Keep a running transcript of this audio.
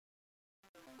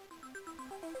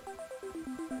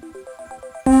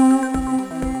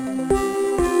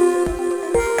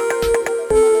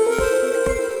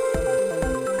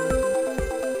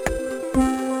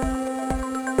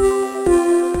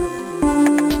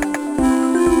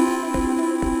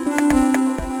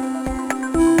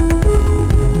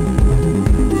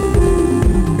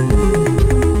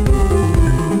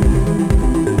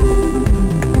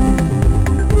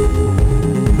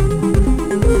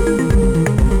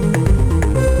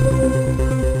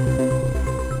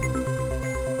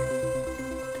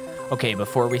Okay,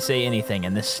 before we say anything,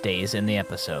 and this stays in the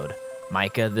episode,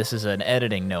 Micah, this is an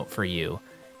editing note for you.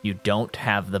 You don't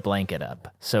have the blanket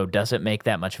up, so does it make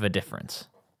that much of a difference?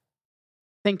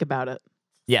 Think about it.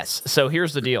 Yes. So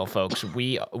here's the deal, folks.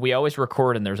 We always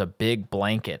record, and there's a big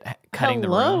blanket cutting the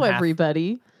room. Hello,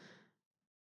 everybody.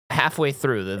 Halfway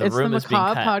through, the It's room the is being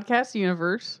Macabre cut. Podcast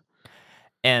universe.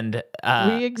 And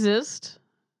we exist.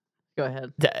 Go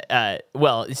ahead.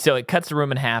 Well, so it cuts the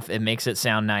room in half. It makes it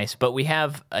sound nice, but we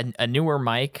have a newer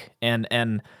mic,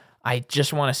 and I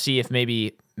just want to see if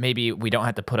maybe we don't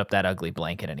have to put up that ugly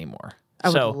blanket anymore. I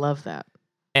would love that.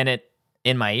 And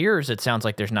in my ears, it sounds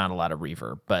like there's not a lot of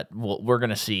reverb, but we're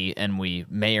gonna see, and we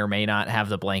may or may not have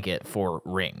the blanket for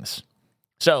rings.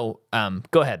 So,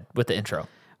 go ahead with the intro.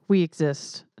 We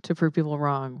exist to prove people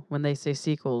wrong when they say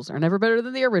sequels are never better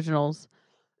than the originals.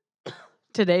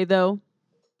 Today, though,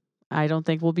 I don't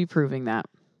think we'll be proving that.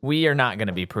 We are not going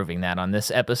to be proving that on this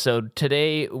episode.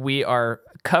 Today, we are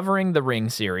covering the Ring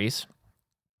series.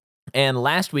 And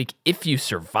last week, if you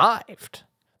survived,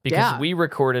 because we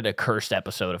recorded a cursed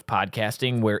episode of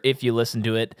podcasting where if you listen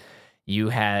to it, you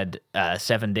had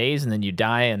 7 days and then you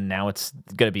die, and now it's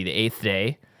going to be the 8th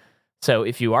day. So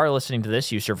if you are listening to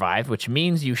this, you survived, which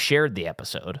means you shared the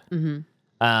episode.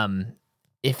 Mm-hmm.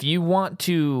 If you want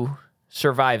to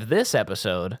survive this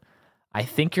episode, I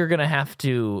think you're going to have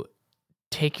to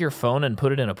take your phone and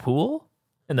put it in a pool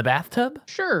in the bathtub.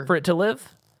 Sure. For it to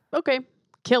live. Okay.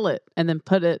 Kill it and then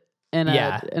put it in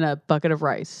a bucket of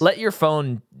rice. Let your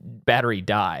phone battery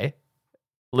die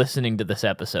listening to this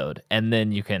episode, and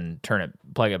then you can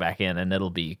plug it back in, and it'll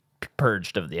be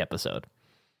purged of the episode.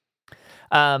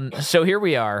 So here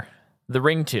we are, The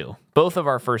Ring 2, both of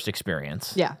our first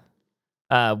experience. Yeah.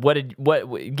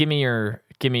 Give me your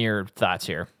thoughts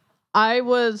here. I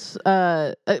was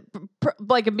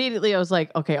immediately I was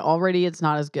like, okay, already it's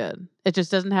not as good. It just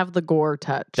doesn't have the gore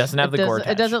touch. Doesn't have the gore touch.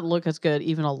 It doesn't look as good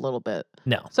even a little bit.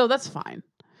 No. So that's fine.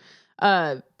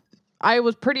 I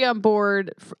was pretty on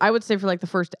board. I would say for like the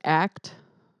first act.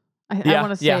 I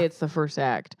want to say it's the first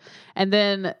act. And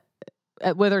then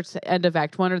whether it's the end of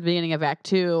Act 1 or the beginning of Act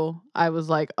 2, I was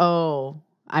like, oh,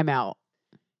 I'm out.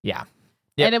 Yeah.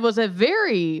 Yep. And it was a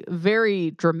very,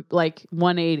 very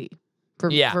 180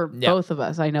 for both of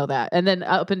us. I know that. And then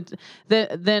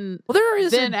then there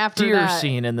is then a deer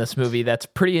scene in this movie that's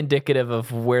pretty indicative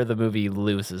of where the movie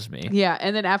loses me. Yeah.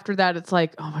 And then after that, it's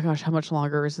like, oh my gosh, how much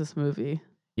longer is this movie?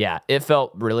 Yeah. It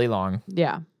felt really long.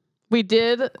 Yeah. We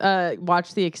did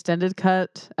watch the extended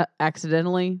cut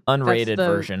accidentally. Unrated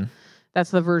version. That's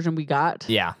the version we got.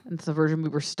 Yeah. It's the version we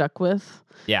were stuck with.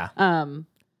 Yeah. And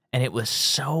it was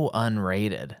so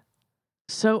unrated.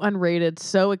 So unrated,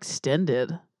 so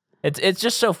extended. It's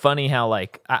just so funny how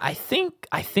like I think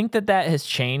that has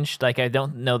changed. Like I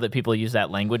don't know that people use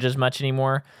that language as much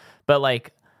anymore, but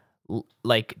like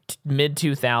mid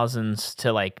 2000s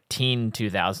to like teen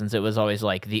 2000s, it was always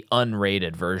like the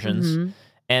unrated versions. Mm-hmm.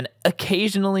 And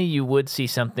occasionally you would see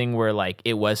something where like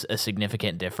it was a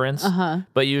significant difference,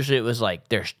 but usually it was like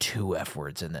there's 2 F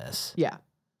words in this. Yeah.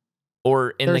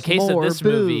 Or in the case of this boobs.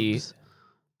 movie,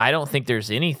 I don't think there's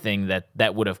anything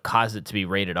that would have caused it to be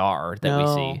rated R that we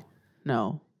see.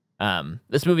 No.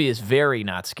 This movie is very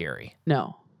not scary.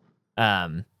 No.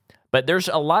 But there's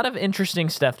a lot of interesting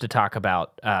stuff to talk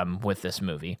about with this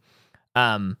movie.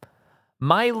 So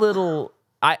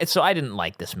I didn't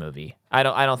like this movie. I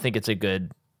don't think it's a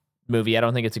good movie. I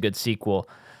don't think it's a good sequel.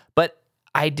 But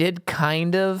I did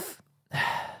kind of.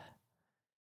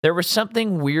 There was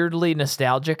something weirdly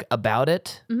nostalgic about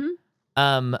it.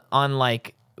 Mm-hmm. On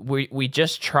like we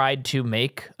just tried to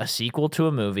make a sequel to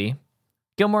a movie.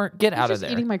 Gilmore, get out of there.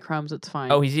 He's eating my crumbs. It's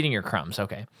fine. Oh, he's eating your crumbs.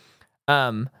 Okay.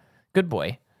 Good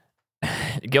boy.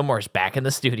 Gilmore's back in the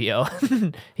studio.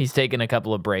 He's taken a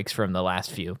couple of breaks from the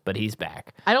last few, but he's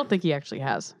back. I don't think he actually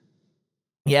has.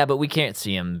 Yeah, but we can't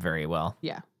see him very well.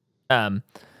 Yeah.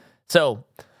 So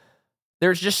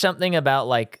there's just something about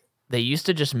like they used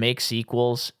to just make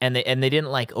sequels and they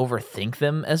didn't like overthink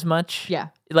them as much. Yeah.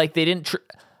 Like they didn't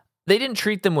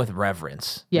treat them with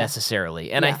reverence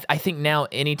necessarily. And I think now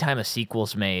anytime a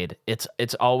sequel's made,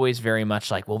 it's always very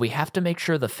much like, well, we have to make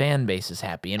sure the fan base is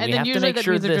happy. And we have to make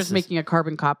sure they're just making a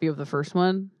carbon copy of the first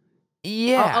one.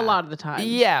 Yeah. A lot of the time.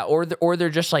 Yeah. Or they're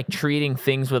just like treating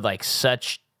things with like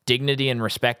such dignity and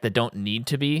respect that don't need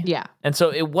to be. Yeah. And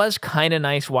so it was kind of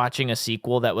nice watching a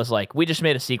sequel that was like, we just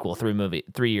made a sequel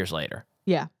 3 years later.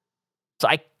 Yeah. So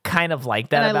I kind of like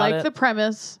that and about I like the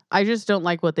premise. I just don't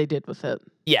like what they did with it.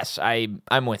 Yes,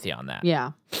 I'm with you on that.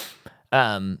 Yeah.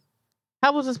 How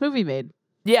was this movie made?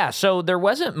 Yeah, so there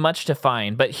wasn't much to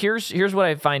find, but here's what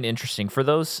I find interesting. For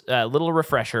those little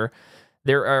refresher,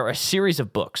 there are a series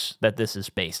of books that this is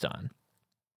based on.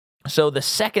 So the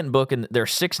second book, and there are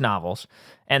 6 novels,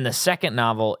 and the second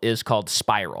novel is called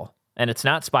Spiral. And it's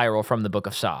not Spiral from the Book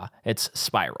of Saw. It's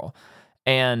Spiral.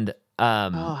 And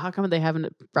how come they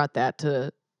haven't brought that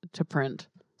to print?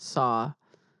 Saw.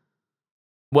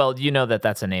 Well, you know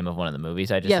that's the name of one of the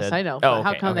movies I just said? Yes, I know. Oh, okay,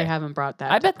 how come they haven't brought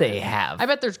that? I bet they have. I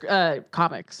bet there's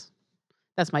comics.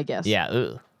 That's my guess.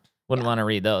 Yeah, wouldn't want to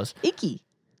read those. Icky.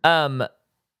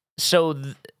 So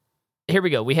here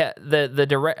we go. We have the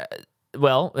direct.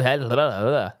 Well,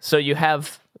 so you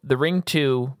have the Ring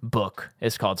 2 book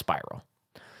is called Spiral.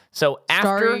 So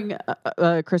starring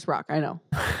Chris Rock, I know.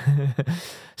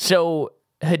 So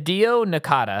Hideo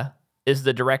Nakata is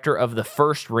the director of the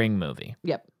first Ring movie.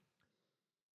 Yep.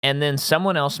 And then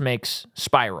someone else makes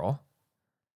Spiral.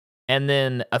 And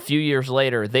then a few years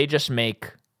later, they just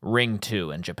make Ring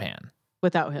 2 in Japan.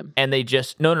 Without him. And they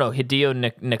just, no, Hideo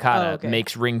Nakata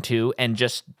makes Ring 2 and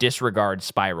just disregards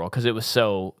Spiral because it was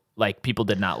so, like, people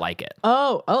did not like it.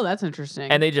 Oh, that's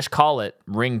interesting. And they just call it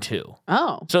Ring 2.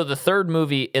 Oh. So the third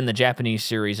movie in the Japanese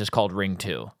series is called Ring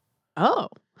 2. Oh.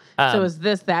 So is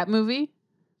this that movie?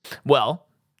 Well,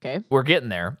 okay, we're getting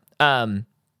there.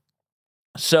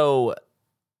 So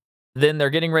then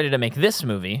they're getting ready to make this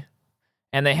movie,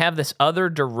 and they have this other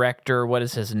director. What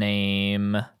is his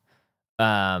name?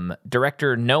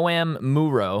 Director Noam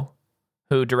Muro,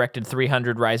 who directed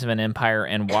 300, Rise of an Empire,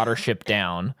 and Watership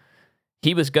Down.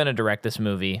 He was going to direct this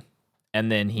movie,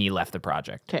 and then he left the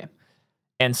project. Okay.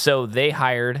 And so they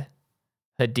hired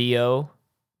Hideo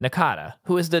Nakata,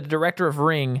 who is the director of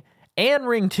Ring and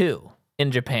Ring 2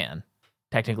 in Japan,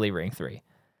 technically Ring 3.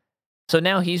 So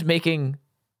now he's making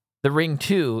the Ring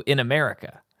 2 in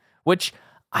America, which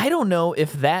I don't know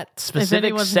if that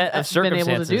specific set of circumstances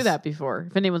been able to do that before.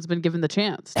 If anyone's been given the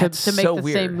chance to make so the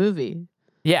weird. Same movie,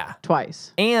 yeah,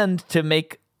 twice, and to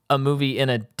make a movie in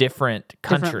a different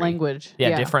country, different language,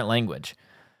 yeah, different language.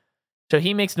 So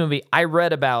he makes the movie. I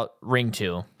read about Ring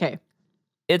 2. Okay,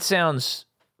 it sounds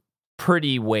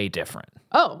pretty way different.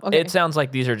 Oh, okay. It sounds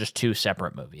like these are just 2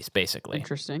 separate movies, basically.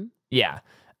 Interesting. Yeah.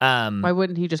 Why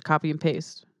wouldn't he just copy and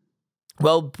paste?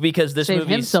 Well, because this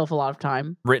movie himself a lot of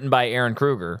time. Written by Aaron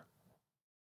Kruger,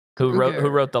 who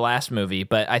wrote the last movie,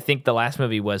 but I think the last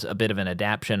movie was a bit of an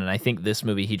adaptation, and I think this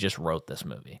movie he just wrote this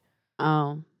movie.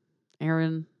 Oh,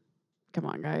 Aaron, come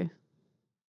on, guy.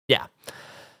 Yeah.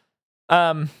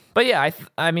 But yeah,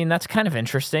 I mean that's kind of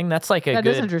interesting. That's like a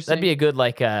good. That'd be a good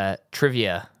like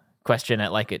trivia question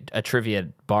at like a trivia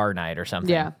bar night or something.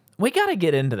 Yeah. We got to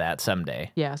get into that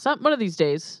someday. Yeah, one of these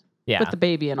days. Yeah. With the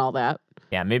baby and all that.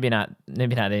 Yeah, maybe not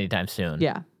anytime soon.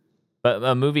 Yeah. But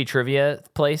a movie trivia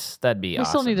place, that'd be awesome. We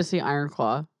still need to see Iron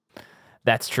Claw.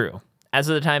 That's true. As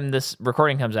of the time this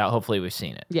recording comes out, hopefully we've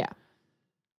seen it. Yeah.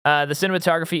 The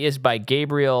cinematography is by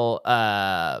Gabriel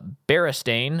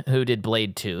Beristain, who did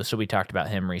Blade 2, so we talked about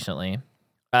him recently.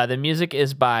 The music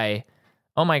is by,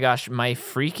 oh my gosh, My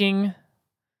Freaking.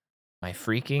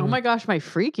 Oh my gosh, My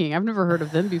Freaking. I've never heard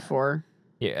of them before.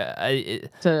 Yeah.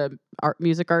 It's a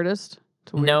music artist?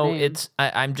 No,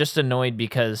 I'm just annoyed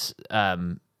because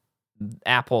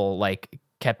Apple like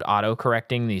kept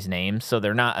auto-correcting these names, so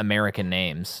they're not American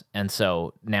names, and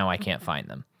so now I can't find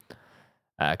them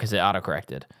because it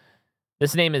auto-corrected.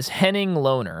 This name is Henning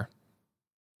Lohner,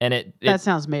 and that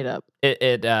sounds made up.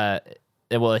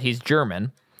 Well, he's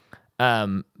German,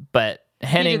 but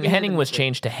Henning was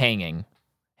changed to Hanging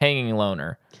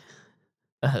Lohner.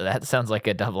 That sounds like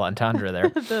a double entendre there.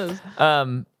 It does.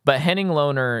 But Henning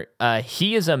Lohner,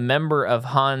 he is a member of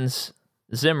Hans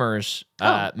Zimmer's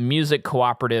music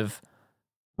cooperative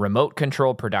Remote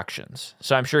Control Productions.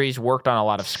 So I'm sure he's worked on a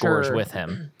lot of scores with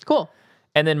him. Cool.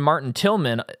 And then Martin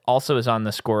Tillman also is on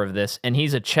the score of this, and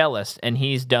he's a cellist, and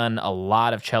he's done a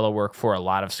lot of cello work for a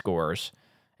lot of scores.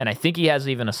 And I think he has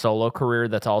even a solo career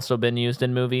that's also been used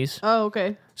in movies. Oh,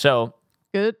 okay. So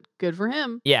good for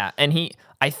him. Yeah, and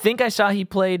I think I saw he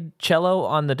played cello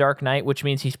on The Dark Knight, which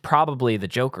means he's probably the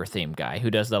Joker theme guy who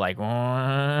does the like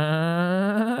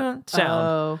sound.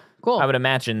 Oh, cool. I would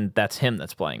imagine that's him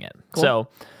that's playing it. Cool. So,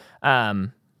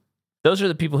 those are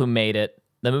the people who made it.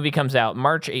 The movie comes out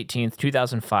March 18th,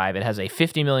 2005. It has a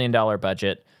 $50 million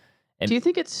budget. Do you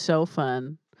think it's so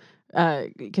fun?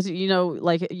 Because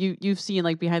like you've seen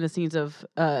like behind the scenes of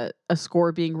a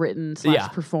score being written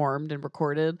 / performed and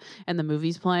recorded, and the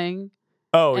movie's playing.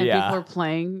 Oh, and yeah. people are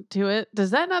playing to it.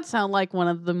 Does that not sound like one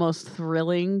of the most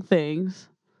thrilling things?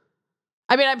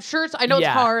 I mean, I'm sure I know it's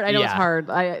hard. I know it's hard.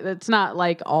 It's not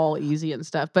like all easy and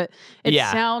stuff, but it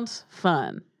sounds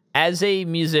fun. As a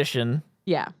musician,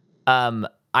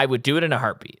 I would do it in a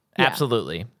heartbeat. Yeah.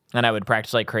 Absolutely. And I would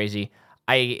practice like crazy.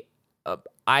 I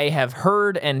I have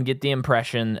heard and get the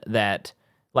impression that,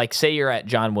 like, say you're at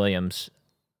John Williams'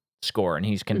 score and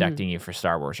he's conducting you for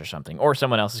Star Wars or something, or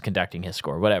someone else is conducting his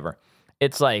score, whatever.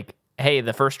 It's like, hey,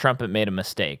 the first trumpet made a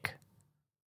mistake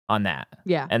on that.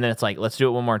 Yeah. And then it's like, let's do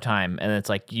it one more time. And it's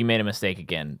like, you made a mistake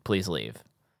again. Please leave.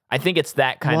 I think it's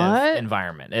that kind of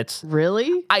environment. It's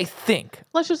really, I think.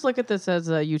 Let's just look at this as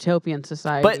a utopian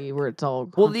society where it's all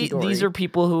these are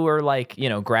people who are like,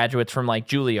 graduates from like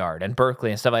Juilliard and Berkeley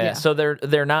and stuff like that. So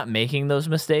they're not making those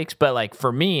mistakes. But like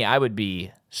for me, I would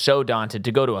be so daunted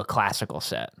to go to a classical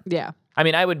set. Yeah. I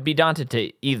mean, I would be daunted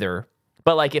to either.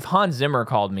 But like if Hans Zimmer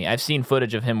called me, I've seen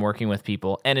footage of him working with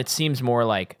people, and it seems more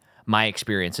like my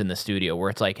experience in the studio where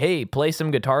it's like, hey, play some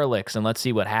guitar licks and let's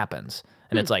see what happens.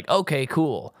 And it's like, okay,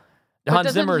 cool. But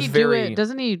Hans Zimmer's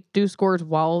doesn't he do scores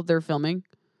while they're filming?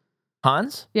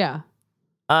 Hans? Yeah.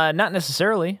 Not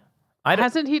necessarily.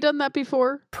 Hasn't he done that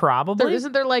before? Probably.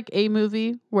 Isn't there like a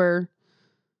movie where...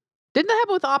 Didn't that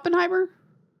happen with Oppenheimer?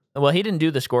 Well, he didn't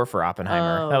do the score for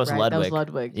Oppenheimer. That was Ludwig. That was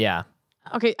Ludwig. Yeah.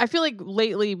 Okay, I feel like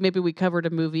lately maybe we covered a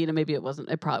movie and maybe it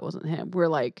probably wasn't him. We're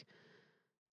like...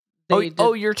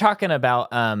 you're talking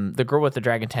about the girl with the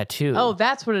dragon tattoo. Oh,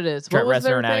 that's what it is. Trent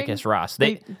Reznor and Atticus Ross.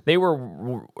 They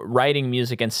were writing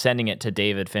music and sending it to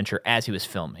David Fincher as he was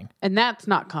filming. And that's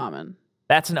not common.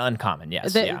 That's an uncommon,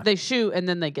 yes. They shoot and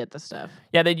then they get the stuff.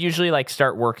 Yeah, they'd usually like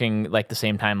start working like the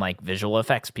same time like visual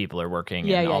effects people are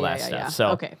working and all that stuff. Yeah.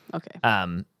 So okay.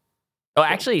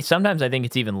 Actually, sometimes I think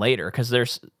it's even later because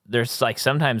there's like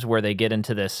sometimes where they get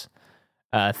into this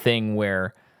thing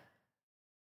where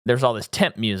there's all this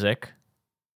temp music.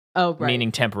 Oh, right.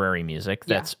 Meaning temporary music.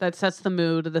 That sets the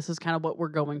mood. This is kind of what we're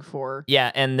going for.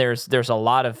 Yeah, and there's a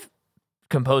lot of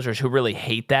composers who really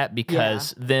hate that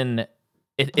because then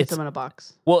it's them in a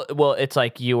box. Well, it's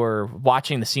like you're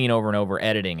watching the scene over and over,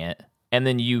 editing it, and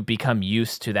then you become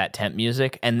used to that temp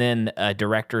music, and then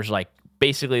directors like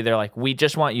basically they're like, we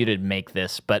just want you to make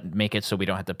this, but make it so we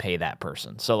don't have to pay that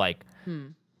person. So like.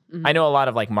 I know a lot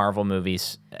of like Marvel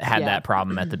movies had that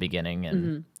problem at the beginning,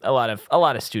 and a lot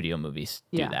of studio movies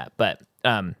do that. But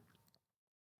but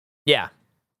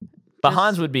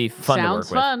Hans would be fun to work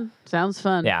with. Sounds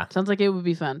fun. Yeah, sounds like it would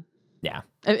be fun. Yeah,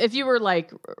 if you were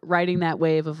like riding that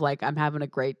wave of like I'm having a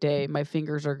great day, my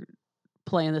fingers are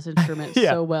playing this instrument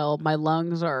so well, my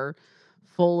lungs are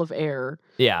full of air.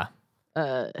 Yeah,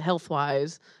 health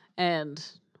wise, and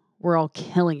we're all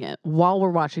killing it while we're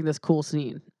watching this cool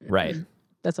scene. Right.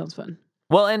 That sounds fun.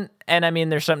 Well, and I mean,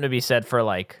 there's something to be said for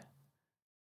like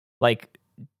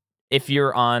if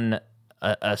you're on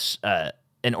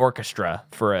an orchestra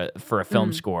for a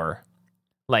film score,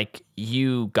 like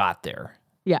you got there.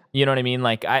 Yeah. You know what I mean?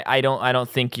 Like I don't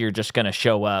think you're just gonna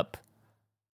show up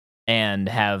and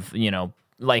have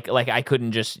like I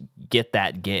couldn't just get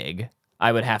that gig.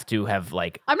 I would have to have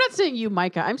like. I'm not saying you,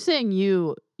 Micah. I'm saying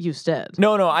you Stead.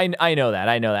 No, I know that.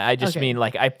 I just mean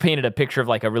like I painted a picture of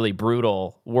like a really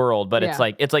brutal world, but it's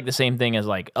like the same thing as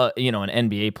like an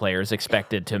NBA player is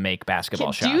expected to make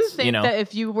basketball shots. Do you think that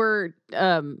if you were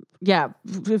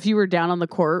if you were down on the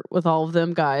court with all of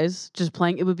them guys just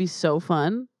playing, it would be so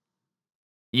fun?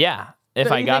 Yeah,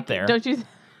 if I got there. Don't you?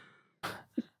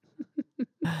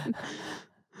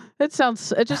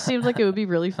 It just seems like it would be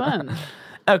really fun.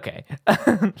 Okay.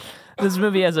 This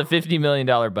movie has a $50 million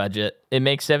budget. It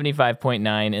makes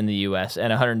 75.9 in the US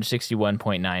and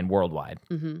 161.9 worldwide.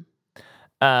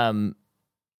 I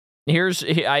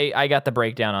got the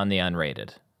breakdown on the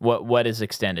unrated. What is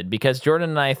extended? Because Jordan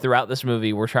and I throughout this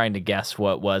movie were trying to guess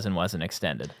what was and wasn't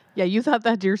extended. Yeah, you thought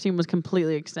that deer scene was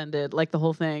completely extended, like the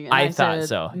whole thing. And I thought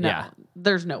so. No, yeah.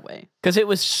 There's no way. Because it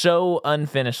was so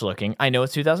unfinished looking. I know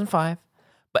it's 2005,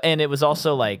 and it was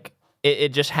also like it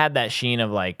just had that sheen of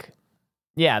like,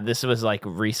 yeah, this was like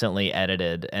recently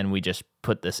edited and we just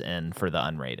put this in for the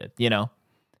unrated,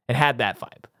 It had that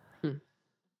vibe.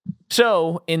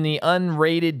 So in the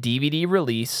unrated DVD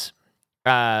release,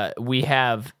 we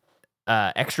have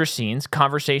extra scenes,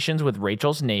 conversations with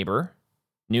Rachel's neighbor,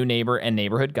 new neighbor, and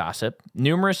neighborhood gossip,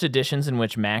 numerous editions in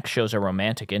which Max shows a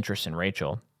romantic interest in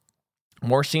Rachel,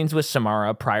 more scenes with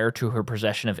Samara prior to her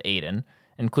possession of Aiden,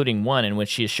 including one in which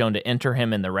she is shown to enter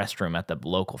him in the restroom at the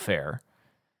local fair,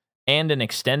 and an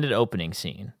extended opening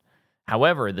scene.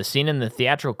 However, the scene in the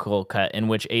theatrical cut in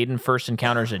which Aiden first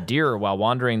encounters a deer while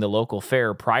wandering the local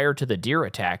fair prior to the deer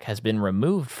attack has been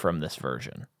removed from this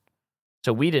version.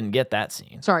 So we didn't get that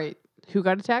scene. Sorry, who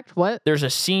got attacked? What? There's a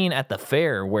scene at the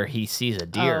fair where he sees a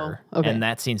deer, and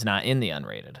that scene's not in the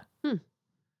unrated.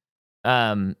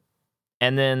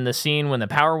 And then the scene when the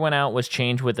power went out was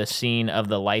changed with a scene of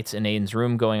the lights in Aiden's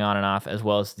room going on and off, as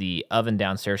well as the oven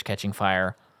downstairs catching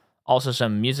fire. Also,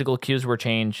 some musical cues were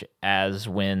changed, as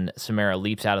when Samara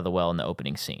leaps out of the well in the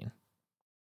opening scene.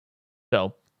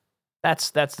 So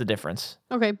that's the difference.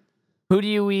 Okay. Who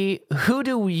do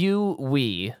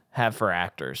we have for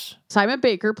actors? Simon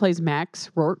Baker plays Max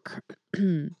Rourke.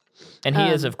 And he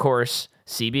is, of course,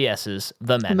 CBS's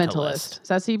The Mentalist. Is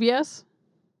that CBS?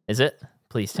 Is it?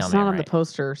 Please tell me. It's not on the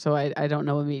poster, so I don't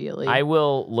know immediately. I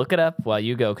will look it up while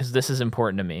you go, because this is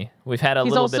important to me. We've had a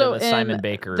little bit of a Simon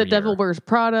Baker. The Devil Wears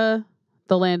Prada,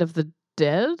 The Land of the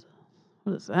Dead.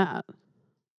 What is that?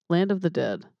 Land of the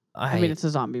Dead. I mean, it's a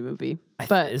zombie movie.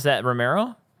 But is that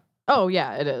Romero? Oh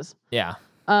yeah, it is. Yeah.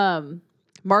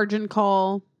 Margin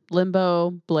Call,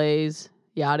 Limbo, Blaze,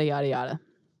 yada yada yada.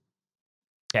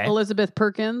 Okay. Elizabeth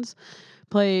Perkins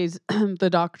plays the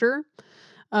Doctor.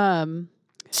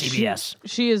 CBS.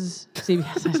 She is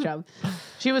CBS. Nice job.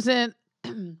 She was in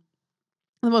the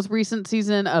most recent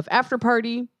season of After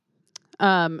Party.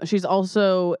 She's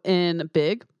also in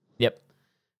Big. Yep.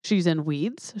 She's in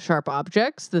Weeds, Sharp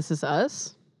Objects, This Is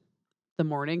Us, The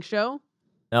Morning Show.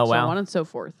 Oh, wow. So on and so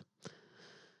forth.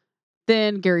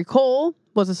 Then Gary Cole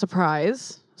was a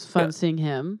surprise. It was fun seeing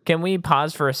him. Can we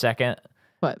pause for a second?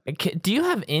 What? Do you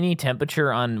have any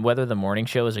temperature on whether The Morning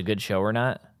Show is a good show or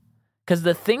not? Because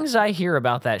the things I hear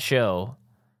about that show,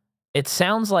 it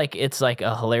sounds like it's like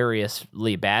a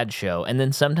hilariously bad show. And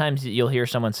then sometimes you'll hear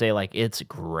someone say, like, it's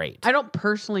great. I don't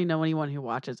personally know anyone who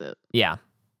watches it. Yeah.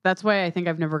 That's why I think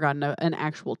I've never gotten an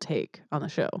actual take on the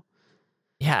show.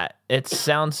 Yeah. It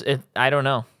sounds, I don't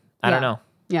know. I don't know.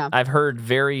 Yeah. I've heard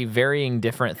very varying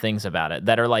different things about it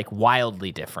that are like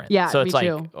wildly different. Yeah. So it's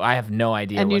me like, too. I have no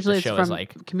idea and what usually the show it's is from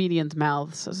like. Comedians'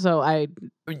 mouths. So I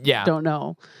don't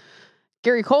know.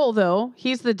 Gary Cole, though,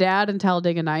 he's the dad in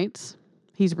Talladega Nights.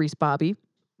 He's Reese Bobby.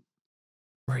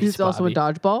 He's also in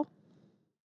Dodgeball.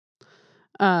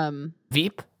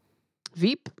 Veep.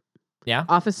 Yeah.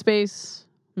 Office Space.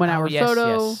 1 Hour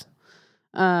Photo.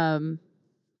 Yes.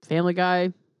 Family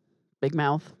Guy. Big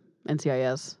Mouth.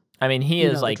 NCIS. I mean, he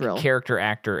is like character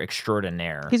actor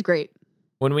extraordinaire. He's great.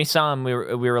 When we saw him, we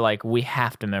were like, we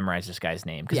have to memorize this guy's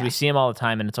name because we see him all the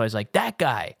time, and it's always like, that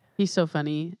guy. He's so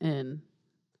funny in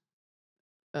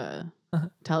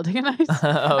Talladega Nights. Okay.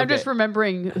 I'm just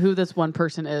remembering who this one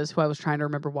person is who I was trying to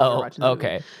remember while we were watching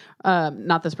the movie.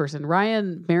 Not this person.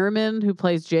 Ryan Merriman, who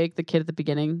plays Jake, the kid at the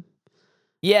beginning.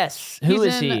 Yes. Who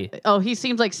is he? Oh, he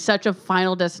seems like such a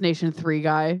Final Destination 3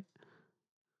 guy.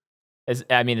 Is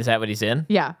that what he's in?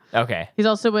 Yeah. Okay. He's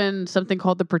also in something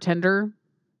called The Pretender.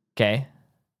 Okay.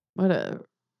 What a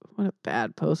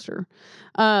bad poster.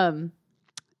 And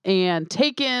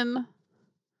Taken,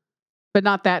 but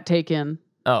not that Taken.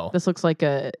 Oh. This looks like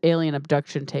a alien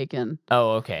abduction Taken.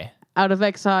 Oh, okay. Out of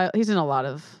Exile. He's in a lot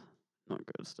of not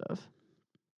good stuff.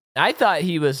 I thought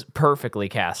he was perfectly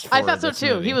cast for I thought so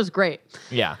too. movie. He was great.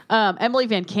 Yeah. Emily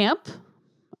Van Camp,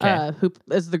 who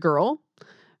is the girl.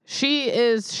 She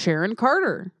is Sharon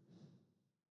Carter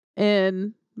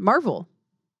in Marvel.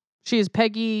 She is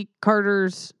Peggy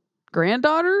Carter's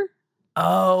granddaughter.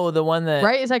 Oh, the one that...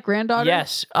 Right? Is that granddaughter?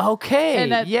 Yes. Okay.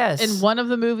 And yes. In one of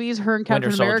the movies, her and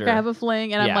Captain America have a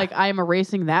fling, and I'm like, I'm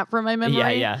erasing that from my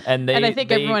memory. Yeah. And I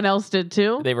think everyone else did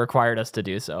too. They required us to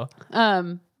do so.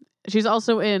 She's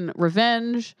also in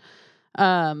Revenge,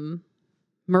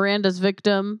 Miranda's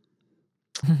Victim.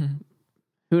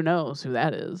 Who knows who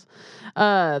that is?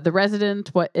 The Resident,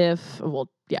 What If? Well,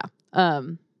 yeah.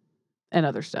 And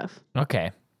other stuff.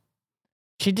 Okay.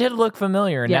 She did look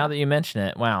familiar now that you mention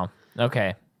it. Wow.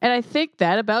 Okay. And I think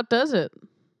that about does it.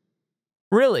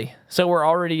 Really? So we're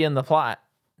already in the plot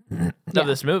of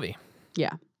this movie.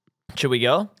 Yeah. Should we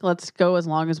go? Let's go as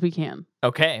long as we can.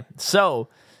 Okay. So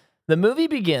the movie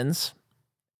begins,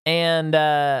 and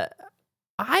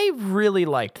I really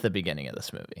liked the beginning of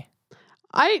this movie.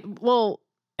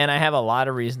 And I have a lot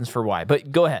of reasons for why,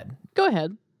 but go ahead. Go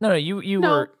ahead. No, you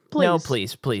were... Please. No,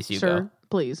 please, you Sir, go.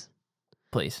 Please.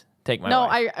 Please, take my No,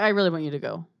 wife. I really want you to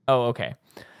go. Oh, okay.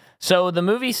 So the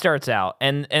movie starts out,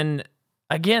 and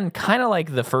again, kind of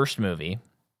like the first movie,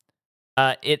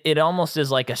 it almost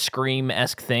is like a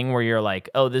Scream-esque thing where you're like,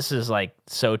 oh, this is like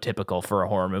so typical for a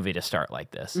horror movie to start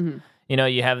like this. Mm-hmm. You know,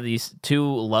 you have these two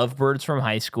lovebirds from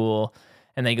high school,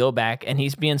 and they go back, and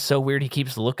he's being so weird. He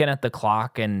keeps looking at the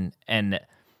clock, and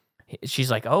she's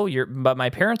like, oh, but my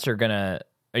parents are gonna...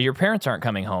 Your parents aren't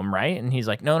coming home, right? And he's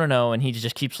like, no. And he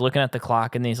just keeps looking at the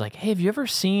clock, and he's like, hey, have you ever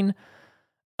seen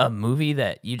a movie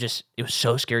that it was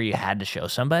so scary you had to show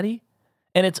somebody?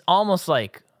 And it's almost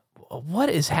like, what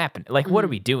is happening? Like, what are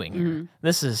we doing here? Mm-hmm.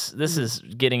 This is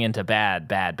getting into bad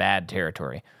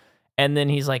territory. And then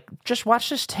he's like, just watch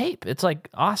this tape. It's like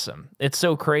awesome. It's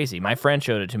so crazy. My friend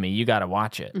showed it to me. You got to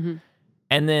watch it. Mm-hmm.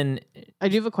 And then I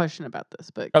do have a question about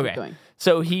this, but okay. keep going.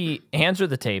 So he hands her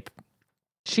the tape.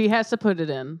 She has to put it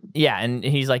in. Yeah, and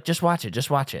he's like, just watch it,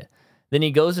 just watch it. Then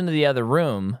he goes into the other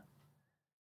room,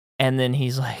 and then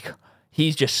he's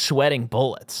just sweating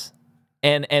bullets.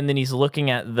 And then he's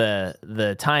looking at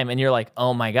the time, and you're like,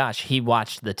 oh my gosh, he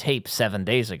watched the tape 7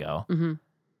 days ago,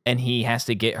 and he has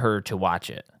to get her to watch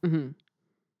it.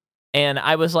 And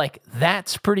I was like,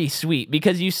 that's pretty sweet,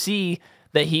 because you see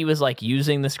that he was like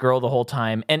using this girl the whole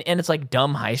time, and it's like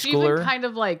dumb high schooler. She even kind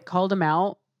of like called him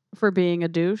out for being a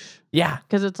douche. Yeah.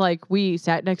 Because it's like we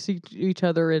sat next to each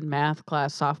other in math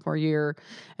class sophomore year,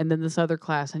 and then this other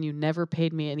class, and you never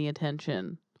paid me any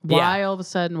attention. Why all of a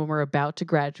sudden when we're about to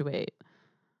graduate?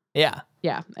 Yeah.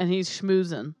 Yeah. And he's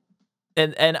schmoozing.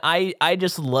 And I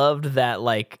just loved that,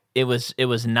 like, it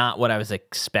was not what I was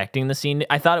expecting the scene.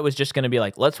 I thought it was just going to be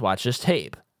like, let's watch this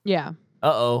tape. Yeah.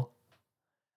 Uh-oh.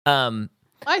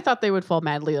 I thought they would fall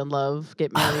madly in love,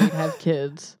 get married, have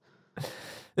kids.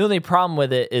 The only problem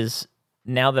with it is,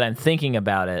 now that I'm thinking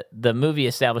about it, the movie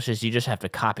establishes you just have to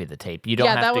copy the tape. You don't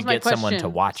have to get someone to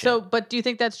watch it. But do you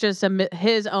think that's just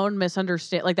his own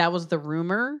misunderstanding? Like, that was the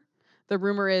rumor? The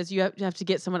rumor is you have to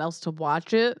get someone else to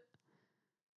watch it?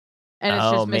 And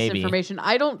it's just misinformation. Maybe.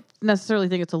 I don't necessarily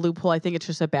think it's a loophole. I think it's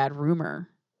just a bad rumor.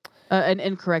 An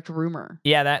incorrect rumor.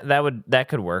 Yeah, that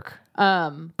could work.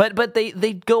 But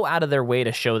they go out of their way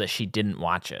to show that she didn't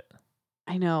watch it.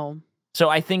 I know. So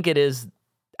I think it is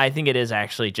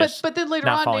actually just. But then later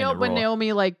on, when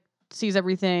Naomi like sees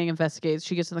everything, investigates,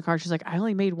 she gets in the car. She's like, I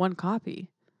only made one copy.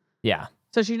 Yeah.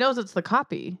 So she knows it's the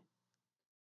copy.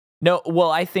 No, well,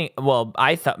 I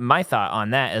thought my thought on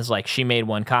that is like she made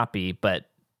one copy, but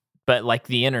like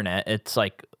the internet, it's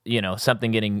like, you know,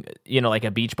 something getting, you know, like a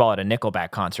beach ball at a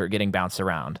Nickelback concert getting bounced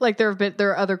around. Like there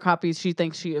are other copies she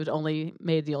thinks she had only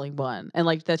made the only one, and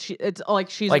like that it's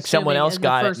like she's like someone else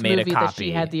got it, made a copy. That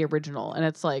she had the original, and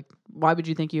it's like, why would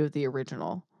you think you have the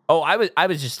original? Oh, I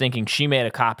was just thinking she made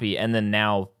a copy, and then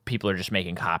now people are just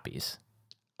making copies.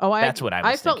 Oh, that's what I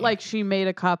was thinking. Felt like she made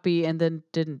a copy and then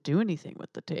didn't do anything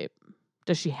with the tape.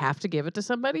 Does she have to give it to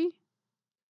somebody?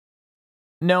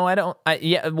 No, I don't.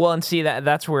 Yeah, well, and see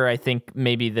that's where I think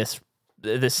maybe this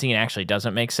scene actually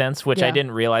doesn't make sense, which I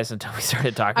didn't realize until we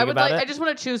started talking about it. I just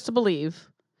want to choose to believe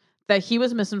that he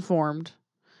was misinformed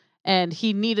and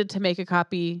he needed to make a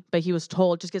copy, but he was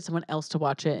told just get someone else to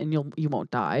watch it and you won't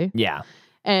die. Yeah.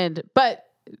 But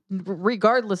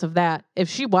regardless of that, if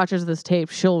she watches this tape,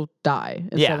 she'll die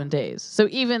in 7 days. So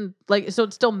even so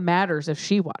it still matters if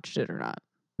she watched it or not.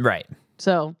 Right.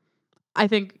 So I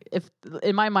think if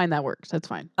in my mind that works, that's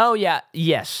fine. Oh yeah.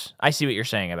 Yes. I see what you're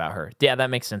saying about her. Yeah, that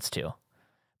makes sense too.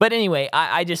 But anyway,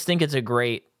 I just think it's a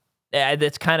great,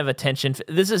 it's kind of a tension.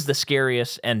 This is the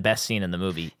scariest and best scene in the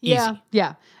movie. Yeah. Easy.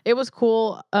 Yeah. It was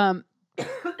cool. Right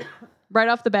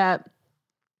off the bat,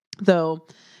 though,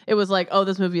 it was like, oh,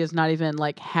 this movie is not even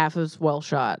like half as well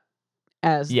shot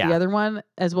as the other one,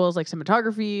 as well as like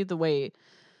cinematography, the way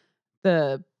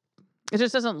it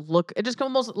just doesn't look, it just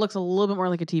almost looks a little bit more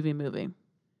like a TV movie.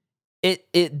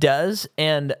 It does,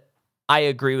 and I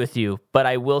agree with you, but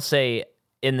I will say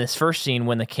in this first scene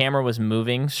when the camera was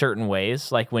moving certain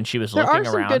ways, like when she was looking around.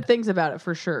 There are some good things about it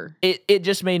for sure. It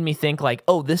just made me think like,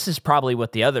 oh, this is probably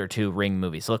what the other two Ring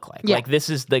movies look like. Yeah. Like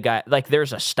this is the guy, like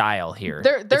there's a style here.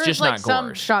 There's just like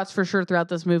some shots for sure throughout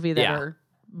this movie that are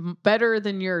better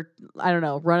than your, I don't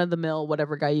know, run of the mill,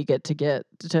 whatever guy you get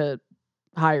to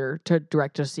hire to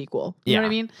direct a sequel. You know what I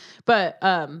mean? But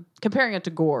comparing it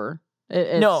to Gore,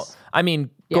 no, I mean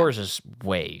Gore's is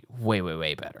way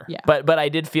better. Yeah. But I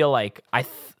did feel like I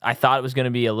thought it was going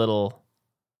to be a little.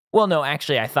 Well, no,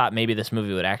 actually, I thought maybe this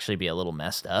movie would actually be a little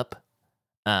messed up.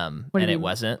 And it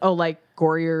wasn't. Oh, like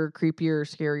gorier, creepier,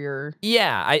 scarier.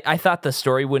 Yeah, I thought the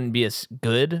story wouldn't be as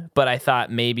good, but I thought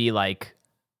maybe like,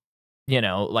 you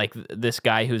know, like this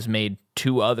guy who's made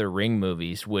 2 other Ring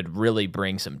movies would really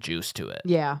bring some juice to it.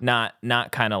 Yeah. Not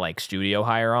kind of like studio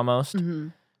hire almost. Mm-hmm.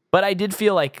 But I did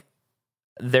feel like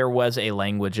there was a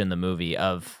language in the movie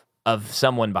of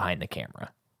someone behind the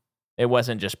camera. It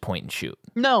wasn't just point and shoot.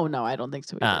 No, I don't think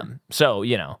so either. So,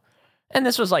 you know, and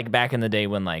this was like back in the day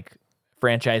when like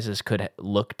franchises could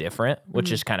look different,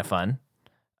 which is kind of fun.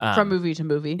 From movie to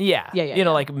movie. Yeah. You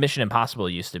know, like Mission Impossible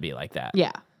used to be like that.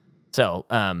 Yeah. So,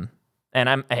 and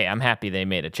I'm happy they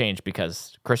made a change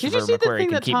because Christopher McQuarrie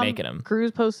can keep making them.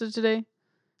 Cruise posted today,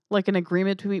 like an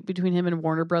agreement between him and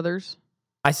Warner Brothers.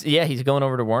 He's going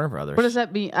over to Warner Brothers. What does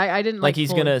that mean? I didn't like.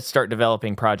 He's gonna start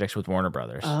developing projects with Warner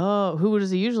Brothers. Oh, who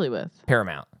is he usually with?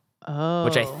 Paramount. Oh,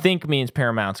 which I think means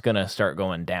Paramount's gonna start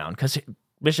going down because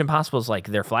Mission Impossible is like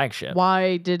their flagship.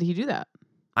 Why did he do that?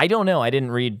 I don't know. I didn't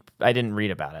read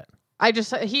about it.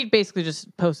 He basically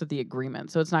just posted the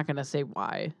agreement, so it's not going to say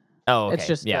why. Oh, okay. It's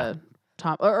just the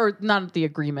Tom, or not the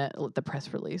agreement, the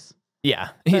press release. Yeah.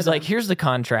 He's like, here's the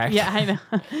contract. Yeah, I know.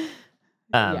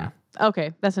 Yeah.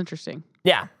 Okay, that's interesting.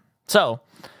 Yeah. So,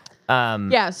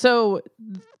 so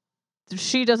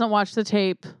she doesn't watch the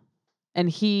tape, and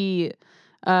he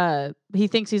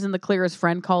thinks he's in the clear. His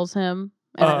friend calls him,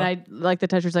 and I like the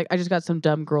Tetcher's like, I just got some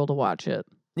dumb girl to watch it.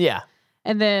 Yeah.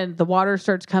 And then the water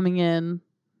starts coming in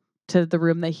to the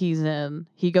room that he's in.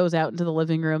 He goes out into the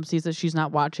living room, sees that she's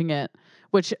not watching it,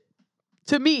 which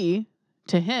to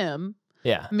him,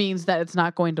 means that it's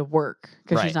not going to work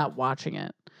because she's not watching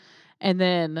it. And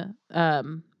then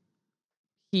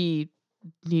he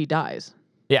dies.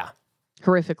 Yeah.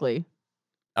 Horrifically.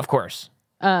 Of course.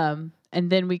 And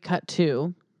then we cut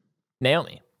to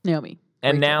Naomi. And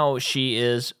Rachel. Now she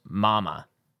is Mama.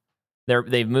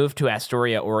 They've moved to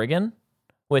Astoria, Oregon,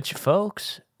 which,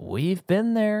 folks, we've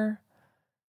been there.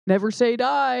 Never say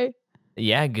die.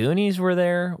 Yeah, Goonies were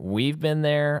there. We've been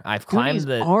there. I've climbed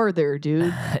Goonies are there,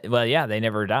 dude. Well, yeah, they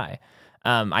never die.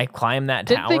 I climbed that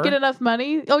tower. Didn't they get enough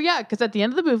money? Oh, yeah, because at the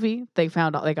end of the movie, they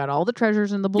got all the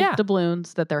treasures in the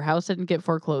doubloons that their house didn't get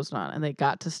foreclosed on, and they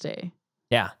got to stay.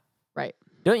 Yeah. Right.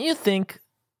 Don't you think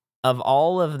of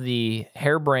all of the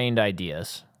harebrained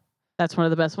ideas? That's one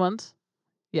of the best ones?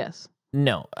 Yes.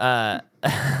 No. I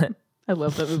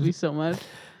love that movie so much.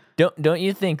 Don't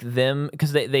you think them,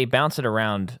 because they bounce it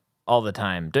around all the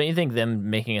time, don't you think them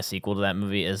making a sequel to that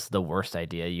movie is the worst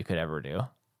idea you could ever do?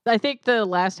 I think the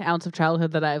last ounce of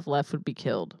childhood that I've left would be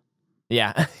killed.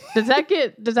 Yeah. Does that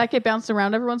get bounced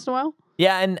around every once in a while?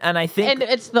 Yeah, and I think... And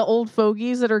it's the old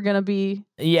fogies that are going to be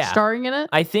starring in it?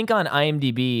 I think on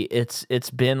IMDb, it's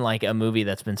been like a movie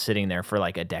that's been sitting there for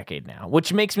like a decade now,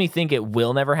 which makes me think it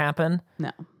will never happen.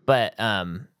 No. But, I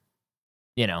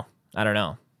don't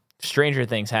know. Stranger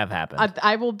things have happened.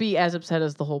 I will be as upset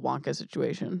as the whole Wonka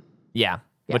situation. Yeah,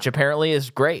 which apparently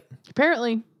is great.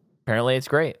 Apparently it's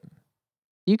great.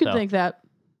 You can think that.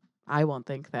 I won't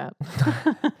think that.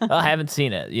 Well, I haven't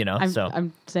seen it,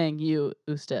 I'm saying you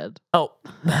instead. Oh,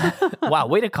 wow.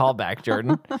 Way to call back,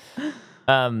 Jordan.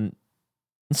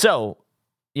 So,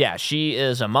 yeah, she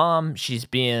is a mom. She's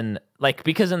being,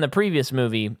 because in the previous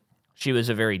movie, she was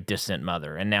a very distant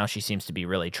mother, and now she seems to be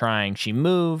really trying. She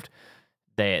moved.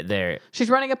 She's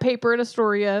running a paper at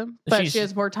Astoria, but she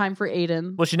has more time for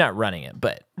Aiden. Well, she's not running it,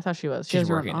 but I thought she was. She has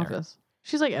her own office.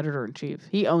 She's like editor-in-chief.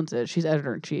 He owns it. She's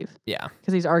editor-in-chief. Yeah.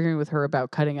 Because he's arguing with her about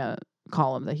cutting a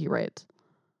column that he writes.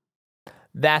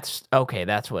 That's what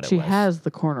it was. She has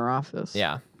the corner office.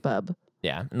 Yeah. Bub.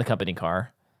 Yeah, in the company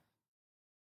car.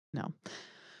 No.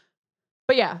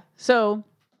 But yeah, so...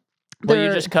 Well,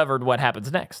 you just covered what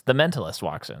happens next. The Mentalist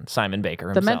walks in. Simon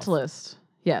Baker himself. The Mentalist,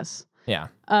 yes. Yeah.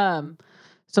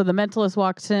 So the Mentalist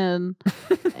walks in,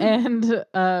 and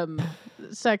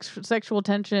sexual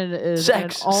tension is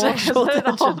at an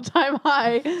all-time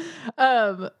high.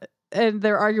 And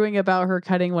they're arguing about her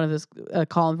cutting one of his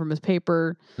column from his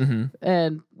paper,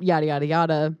 and yada yada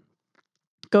yada.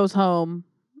 Goes home.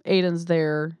 Aiden's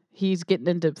there. He's getting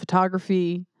into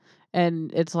photography,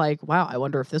 and it's like, wow, I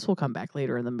wonder if this will come back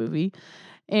later in the movie.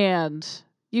 And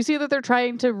you see that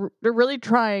they're really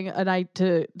trying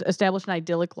to establish an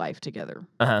idyllic life together.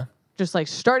 Just like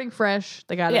starting fresh.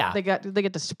 They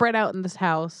get to spread out in this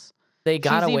house. They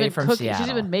got away from Seattle.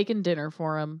 She's even making dinner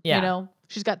for him. Yeah.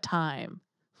 She's got time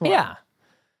for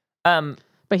him.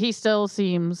 But he still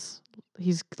seems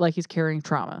he's carrying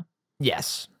trauma.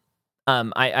 Yes.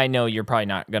 I know you're probably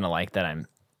not gonna like that I'm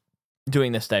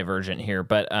doing this divergent here,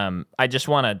 but I just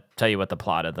want to tell you what the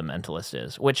plot of The Mentalist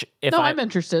is. Which, I'm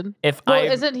interested.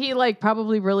 Isn't he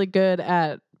probably really good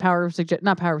at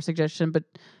not power of suggestion, but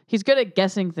he's good at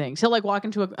guessing things. He'll walk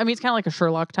into he's kind of like a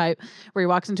Sherlock type, where he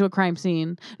walks into a crime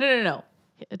scene. No.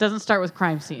 It doesn't start with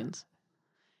crime scenes.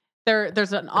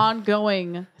 There's an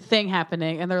ongoing thing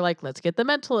happening, and they're like, let's get The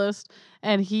Mentalist,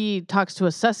 and he talks to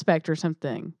a suspect or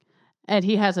something. And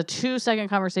he has a 2-second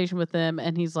conversation with them,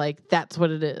 and he's like, that's what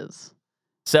it is.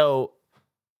 So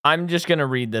I'm just going to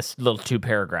read this little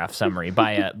 2-paragraph summary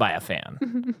by a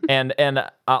fan. And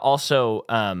also,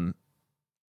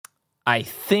 I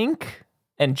think,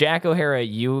 and Jack O'Hara,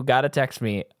 you got to text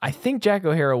me. I think Jack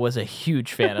O'Hara was a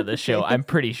huge fan of this show. I'm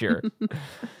pretty sure.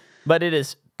 But it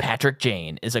is... Patrick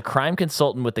Jane is a crime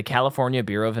consultant with the California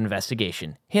Bureau of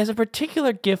Investigation. He has a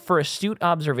particular gift for astute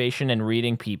observation and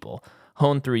reading people,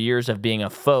 honed through years of being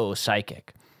a faux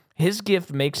psychic. His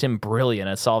gift makes him brilliant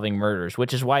at solving murders,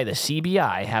 which is why the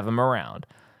CBI have him around.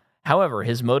 However,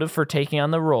 his motive for taking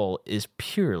on the role is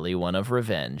purely one of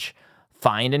revenge.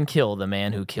 Find and kill the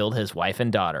man who killed his wife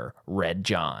and daughter, Red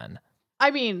John.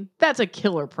 I mean, that's a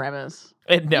killer premise.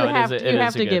 You have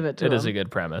to give it to him. It is a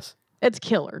good premise. It's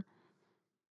killer.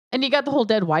 And you got the whole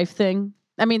dead wife thing.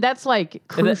 I mean, that's like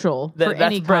crucial for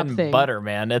any cop bread and thing. butter,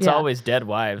 man. It's always dead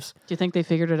wives. Do you think they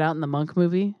figured it out in the Monk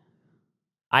movie?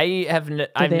 I've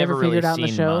never really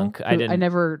seen Monk. I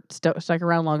never stuck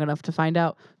around long enough to find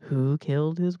out who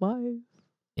killed his wife.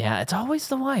 Yeah, it's always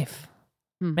the wife.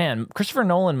 Man, Christopher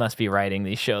Nolan must be writing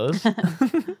these shows.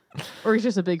 Or he's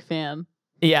just a big fan.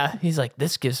 Yeah, he's like,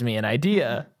 this gives me an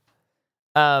idea.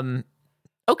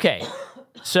 Okay,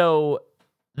 so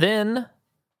then,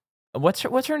 what's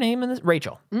her name in this?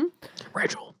 Rachel.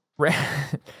 Rachel.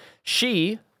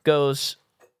 She goes,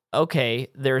 okay,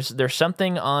 there's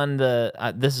something on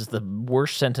the. This is the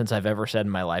worst sentence I've ever said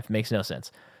in my life. Makes no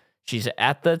sense. She's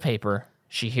at the paper.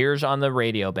 She hears on the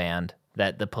radio band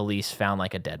that the police found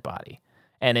like a dead body,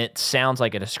 and it sounds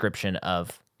like a description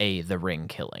of the Ring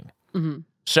killing. Mm-hmm.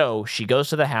 So she goes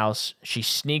to the house. She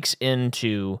sneaks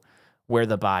into where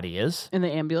the body is. In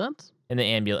the ambulance? In the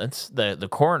ambulance. The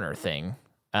coroner thing.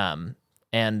 And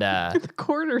the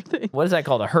coroner thing. What is that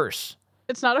called? A hearse.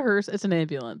 It's not a hearse. It's an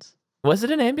ambulance. Was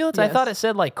it an ambulance? Yes. I thought it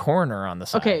said like coroner on the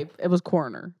side. Okay, it was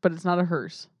coroner, but it's not a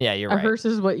hearse. Yeah, you're right. A hearse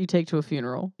is what you take to a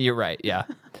funeral. You're right, yeah.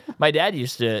 My dad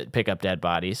used to pick up dead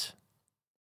bodies.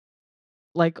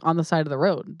 Like on the side of the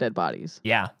road, dead bodies.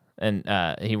 Yeah. And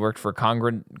he worked for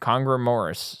Conger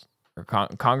Morris. Or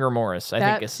Conger Morris, I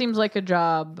think. That seems like a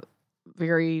job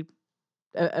very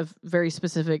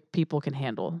specific people can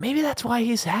handle. Maybe that's why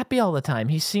he's happy all the time.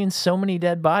 He's seen so many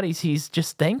dead bodies, he's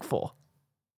just thankful.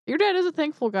 Your dad is a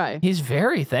thankful guy. He's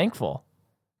very thankful.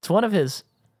 It's one of his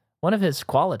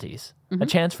qualities. Mm-hmm. A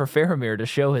chance for Faramir to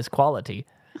show his quality.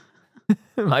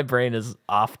 My brain is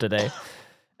off today.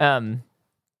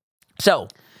 So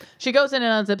she goes in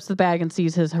and unzips the bag and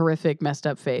sees his horrific, messed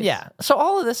up face. Yeah. So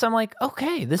all of this, I'm like,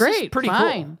 okay, this is pretty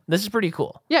cool. This is pretty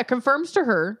cool. Yeah, confirms to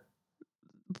her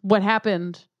what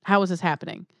happened. How is this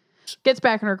happening? Gets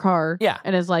back in her car. Yeah.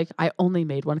 And is like, I only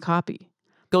made one copy.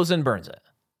 Goes and burns it.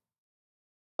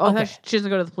 Oh, okay. She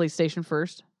doesn't go to the police station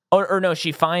first? Or no,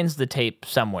 she finds the tape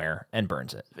somewhere and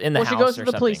burns it in the house. Well, she goes to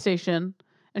the police station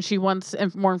and she wants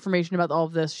more information about all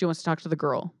of this. She wants to talk to the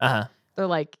girl. Uh-huh. They're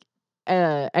like,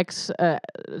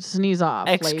 sneeze off.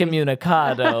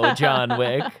 Excommunicado, John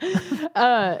Wick.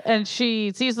 And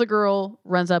she sees the girl,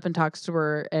 runs up and talks to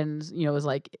her, and is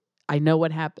like, I know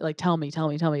what happened. Like, tell me. Is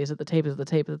it the tape? Is it the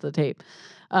tape? Is it the tape?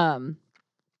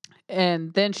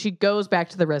 And then she goes back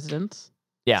to the residence.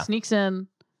 Yeah. Sneaks in,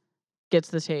 gets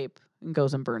the tape, and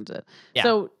goes and burns it. Yeah.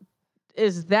 So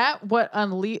is that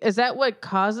what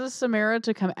causes Samara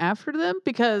to come after them?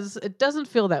 Because it doesn't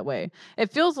feel that way.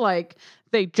 It feels like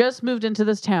they just moved into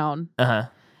this town. Uh-huh.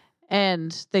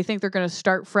 And they think they're going to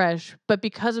start fresh, but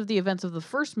because of the events of the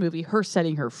first movie, her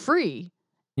setting her free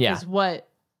is what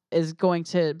is going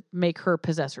to make her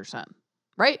possess her son,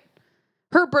 right?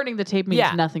 Her burning the tape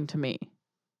means nothing to me.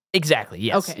 Exactly.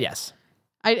 Yes. Okay. Yes.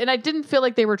 I didn't feel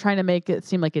like they were trying to make it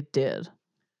seem like it did.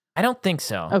 I don't think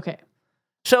so. Okay.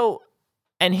 So,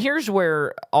 and here's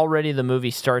where already the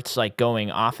movie starts like going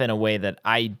off in a way that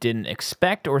I didn't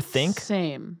expect or think.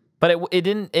 Same. But it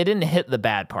didn't hit the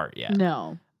bad part yet.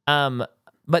 No.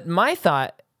 But my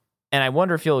thought, and I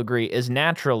wonder if you'll agree, is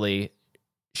naturally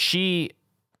she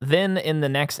then in the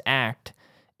next act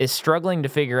is struggling to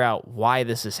figure out why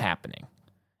this is happening.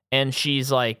 And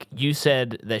she's like, you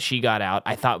said that she got out.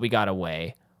 I thought we got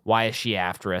away. Why is she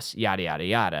after us? Yada, yada,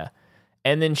 yada.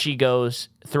 And then she goes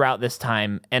throughout this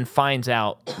time and finds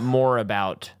out more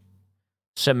about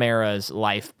Samara's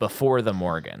life before the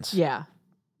Morgans. Yeah.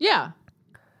 Yeah.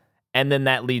 And then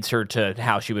that leads her to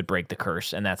how she would break the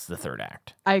curse, and that's the third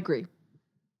act. I agree.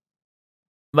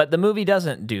 But the movie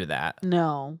doesn't do that.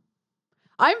 No.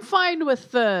 I'm fine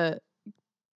with the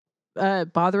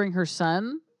bothering her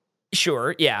son.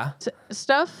 Sure, yeah.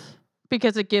 Stuff,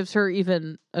 because it gives her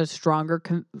even a stronger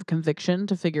conviction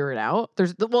to figure it out.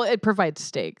 It provides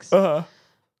stakes. Uh-huh.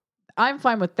 I'm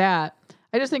fine with that.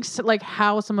 I just think like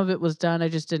how some of it was done, I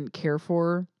just didn't care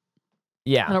for.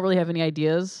 Yeah. I don't really have any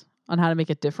ideas on how to make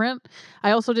it different.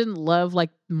 I also didn't love like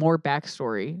more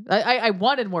backstory. I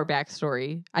wanted more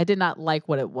backstory. I did not like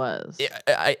what it was.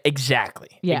 Exactly.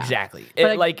 Yeah. Exactly.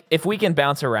 Like if we can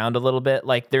bounce around a little bit,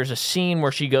 like there's a scene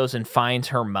where she goes and finds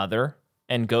her mother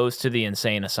and goes to the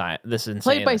insane asylum.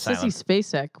 Played by Sissy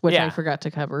Spacek, which I forgot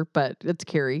to cover, but it's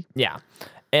Carrie. Yeah.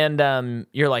 And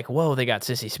you're like, whoa, they got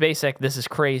Sissy Spacek. This is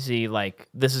crazy. Like,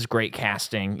 this is great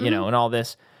casting, you know, and all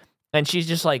this. And she's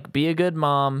just like, be a good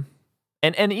mom.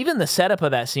 And even the setup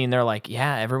of that scene, they're like,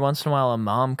 yeah, every once in a while a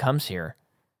mom comes here.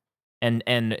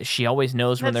 and she always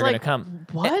knows when they're going to come.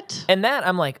 What? And that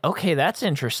I'm like, okay, that's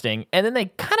interesting. And then they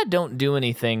kind of don't do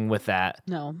anything with that.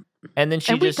 No. And then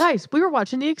guys, we were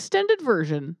watching the extended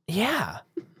version. Yeah.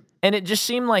 And it just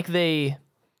seemed like I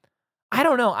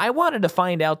don't know. I wanted to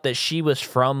find out that she was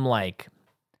from like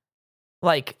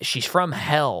she's from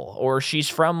hell, or she's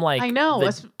from like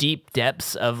the deep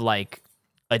depths of like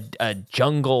a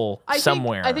jungle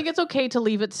somewhere. I think it's okay to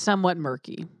leave it somewhat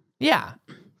murky. Yeah.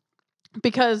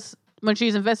 Because when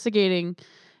she's investigating,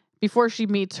 before she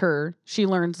meets her, she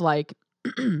learns like,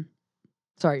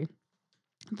 sorry,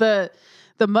 the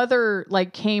mother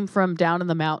like came from down in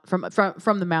the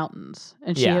from the mountains,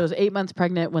 and she was 8 months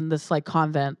pregnant when this like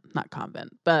not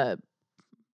convent, but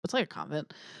it's like a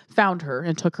convent, found her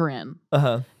and took her in.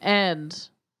 And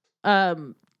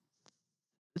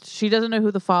she doesn't know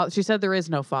who the father. She said there is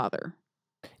no father.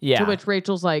 Yeah. To which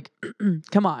Rachel's like,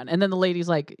 come on. And then the lady's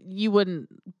like, you wouldn't,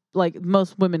 like,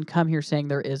 most women come here saying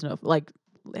there is no, like,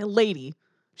 lady.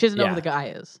 She doesn't know who the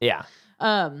guy is. Yeah.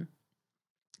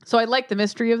 So I like the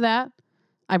mystery of that.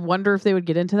 I wonder if they would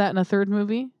get into that in a third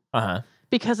movie.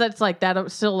 Because that's like,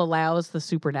 that still allows the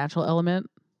supernatural element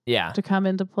to come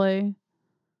into play.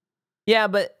 Yeah,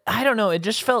 but I don't know. It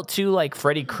just felt too like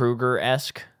Freddy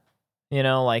Krueger-esque. You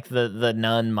know, like the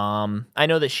nun mom. I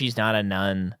know that she's not a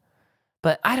nun,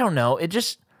 but I don't know. It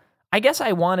just, I guess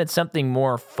I wanted something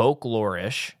more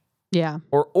folklore-ish. Yeah.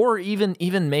 Or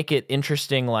even make it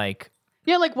interesting, like.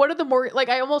 Yeah, like what are the like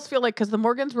I almost feel like, because the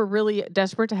Morgans were really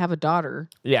desperate to have a daughter.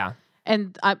 Yeah.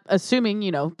 And I'm assuming,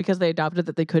 you know, because they adopted,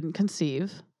 that they couldn't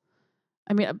conceive.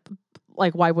 I mean,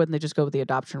 like, why wouldn't they just go with the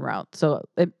adoption route? So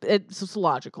it's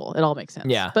logical. It all makes sense.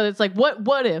 Yeah. But it's like,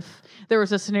 what if there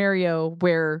was a scenario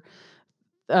where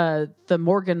the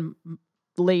Morgan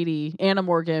lady, Anna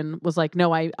Morgan, was like,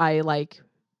 no, I like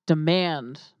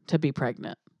demand to be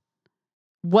pregnant.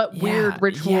 What weird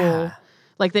ritual? Yeah.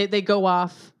 Like they go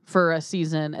off for a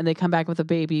season and they come back with a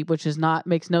baby, which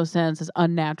makes no sense. It's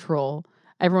unnatural.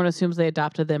 Everyone assumes they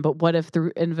adopted them, but what if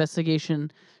through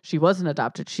investigation she wasn't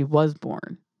adopted? She was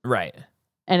born. Right.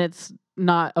 And it's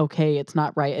not okay. It's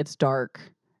not right. It's dark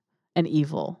and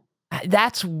evil.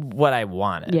 That's what I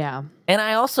wanted. Yeah. And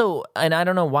I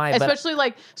don't know why, especially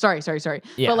like, sorry.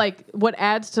 Yeah. But like what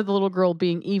adds to the little girl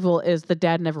being evil is the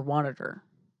dad never wanted her.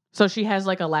 So she has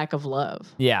like a lack of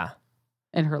love. Yeah.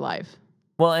 In her life.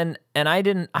 Well, and I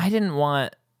didn't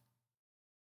want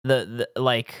the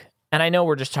like, and I know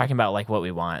we're just talking about like what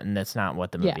we want, and that's not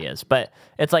what the movie is, but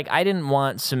it's like, I didn't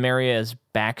want Samara's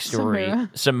backstory,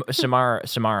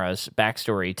 Samara's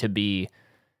backstory to be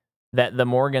that the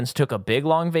Morgans took a big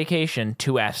long vacation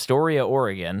to Astoria,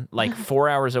 Oregon, like 4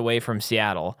 hours away from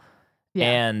Seattle. Yeah.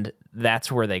 And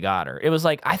that's where they got her. It was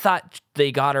like, I thought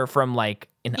they got her from like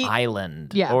an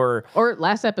island. Yeah. Or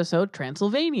last episode,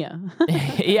 Transylvania.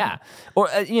 Yeah. Or,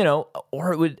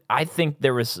 I think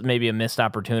there was maybe a missed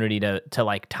opportunity to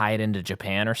like tie it into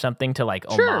Japan or something to like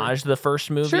homage the first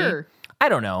movie. Sure. I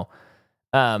don't know.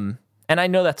 And I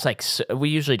know that's like, we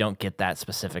usually don't get that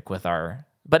specific with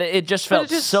but it just felt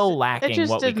so lacking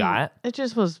what we got. It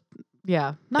just was,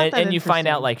 not and you find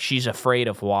out like she's afraid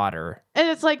of water. And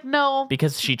it's like, no.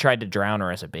 Because she tried to drown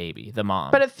her as a baby, the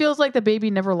mom. But it feels like the baby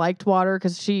never liked water,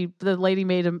 because the lady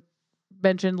made him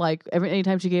mention like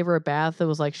anytime she gave her a bath, it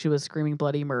was like she was screaming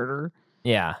bloody murder.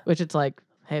 Yeah. Which it's like,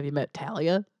 hey, have you met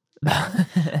Talia?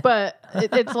 But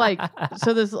it's like,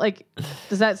 so this like,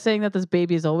 is that saying that this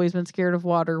baby has always been scared of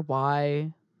water?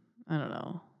 Why? I don't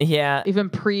know. Yeah. Even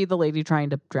pre the lady trying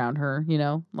to drown her,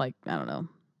 like, I don't know.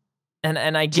 And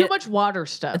I get too much water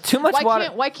stuff. Too much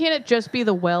water. Why can't it just be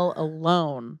the well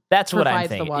alone? That's what I'm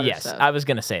thinking. Yes, stuff? I was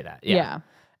going to say that. Yeah.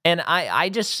 And I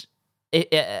just,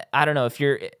 I don't know if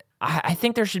I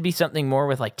think there should be something more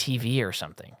with like TV or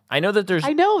something. I know that there's.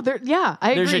 I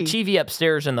agree. There's a TV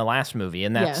upstairs in the last movie,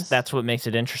 and that's what makes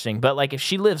it interesting. But like, if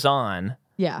she lives on,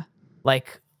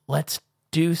 like, let's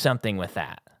do something with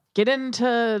that. Get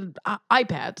into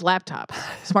iPads, laptops,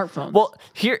 smartphones. Well,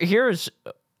 here's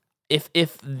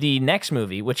if the next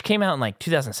movie, which came out in like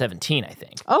 2017, I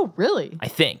think. Oh, really? I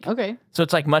think. Okay. So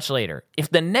it's like much later. If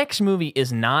the next movie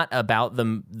is not about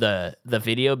the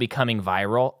video becoming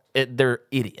viral, they're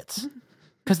idiots,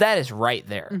 because that is right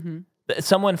there. Mm-hmm.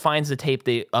 Someone finds the tape,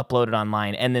 they upload it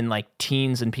online, and then like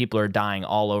teens and people are dying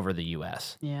all over the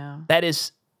U.S. Yeah. That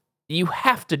is, you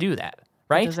have to do that,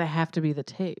 right? Does it have to be the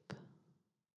tape?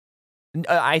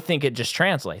 I think it just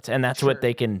translates, and that's what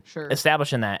they can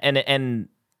establish in that. And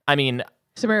I mean,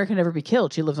 Samara can never be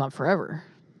killed. She lives on forever.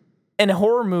 And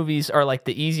horror movies are like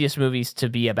the easiest movies to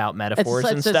be about metaphors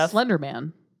and stuff. It's Slender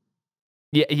Man.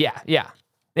 Yeah.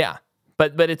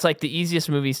 But it's like the easiest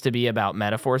movies to be about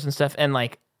metaphors and stuff. And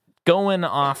like going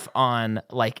off on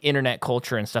like internet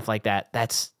culture and stuff like that,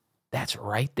 that's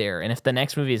right there. And if the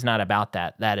next movie is not about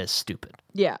that, that is stupid.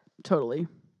 Yeah, totally.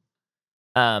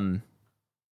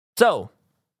 So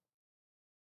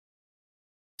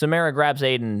Samara grabs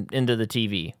Aiden into the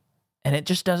TV, and it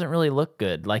just doesn't really look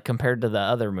good, like compared to the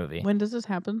other movie. When does this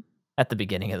happen? At the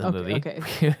beginning of the movie.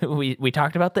 Okay. we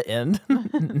talked about the end.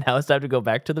 Now it's time to go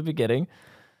back to the beginning.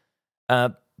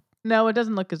 No, it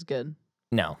doesn't look as good.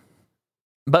 No.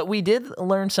 But we did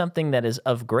learn something that is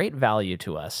of great value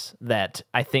to us that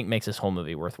I think makes this whole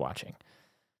movie worth watching.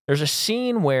 There's a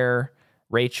scene where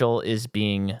Rachel is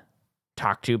being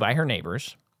talked to by her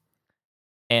neighbors,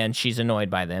 and she's annoyed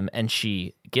by them, and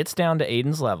she gets down to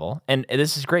Aiden's level. And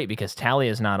this is great because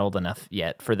Talia is not old enough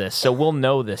yet for this, so we'll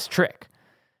know this trick.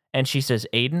 And she says,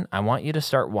 Aiden, I want you to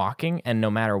start walking, and no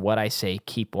matter what I say,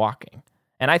 keep walking.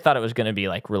 And I thought it was going to be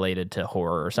like related to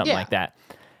horror or something like that.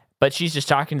 But she's just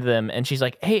talking to them, and she's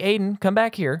like, hey, Aiden, come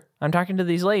back here. I'm talking to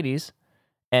these ladies.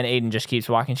 And Aiden just keeps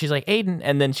walking. She's like, Aiden.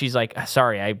 And then she's like,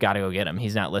 sorry, I've got to go get him.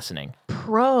 He's not listening.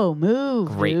 Pro move,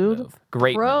 Great dude. move.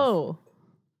 Great Pro. move.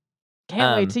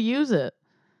 Can't wait to use it.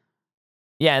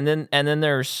 Yeah, and then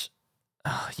there's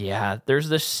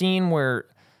this scene where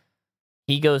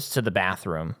he goes to the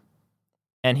bathroom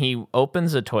and he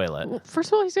opens a toilet. Well, first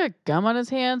of all, he's got gum on his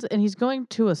hands and he's going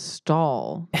to a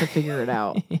stall to figure it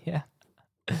out. Yeah.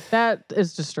 That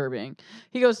is disturbing.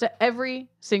 He goes to every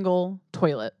single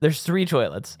toilet. There's 3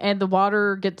 toilets. And the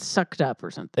water gets sucked up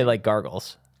or something. They like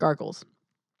gargles.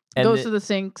 And goes to the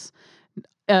sinks.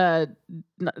 Can't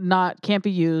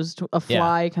be used. A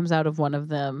fly comes out of one of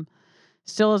them.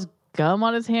 Still has gum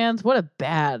on his hands. What a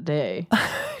bad day.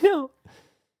 I know.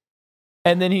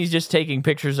 And then he's just taking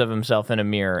pictures of himself in a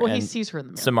mirror. Well, and he sees her in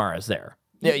the mirror. Samara's there.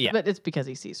 Yeah. But it's because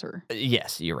he sees her.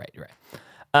 Yes, you're right.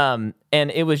 And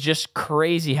it was just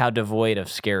crazy how devoid of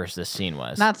scares this scene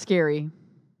was. Not scary.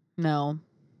 No.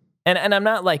 And I'm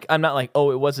not like,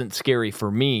 oh, it wasn't scary for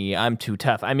me. I'm too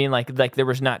tough. I mean, like there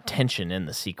was not tension in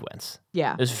the sequence.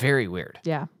 Yeah. It was very weird.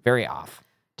 Yeah. Very off.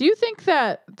 Do you think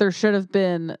that there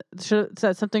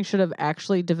that something should have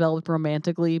actually developed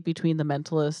romantically between the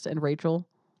mentalist and Rachel?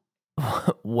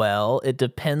 Well, it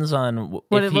depends on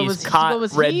if he's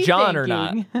caught Red John or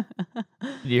not. Did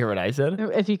you hear what I said?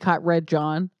 If he caught Red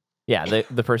John. Yeah,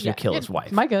 the person who killed his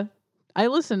wife. Micah, I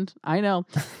listened. I know.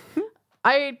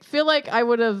 I feel like I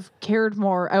would have cared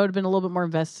more. I would have been a little bit more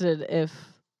invested if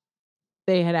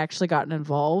they had actually gotten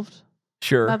involved.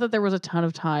 Sure. Not that there was a ton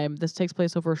of time. This takes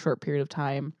place over a short period of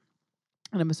time.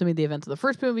 And I'm assuming the events of the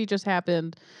first movie just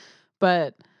happened.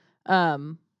 But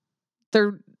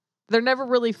there never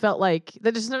really felt like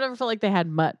they had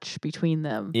much between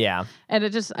them. Yeah. And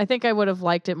I think I would have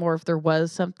liked it more if there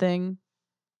was something.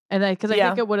 And I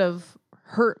think it would have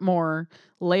hurt more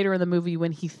later in the movie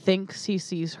when he thinks he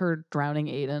sees her drowning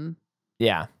Aiden.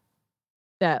 Yeah.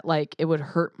 That like it would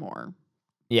hurt more.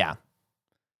 Yeah.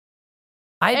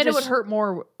 It would hurt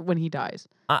more when he dies.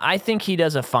 I think he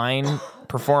does a fine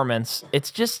performance. It's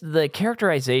just the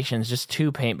characterization is just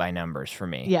too paint by numbers for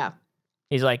me. Yeah.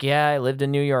 He's like, yeah, I lived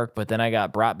in New York, but then I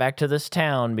got brought back to this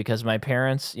town because my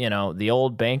parents, the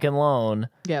old bank and loan.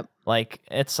 Yep. Like,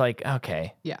 it's like,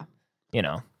 okay. Yeah.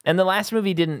 And the last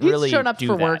movie didn't really He's showing up do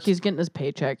for that. work. He's getting his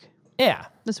paycheck. Yeah.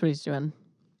 That's what he's doing.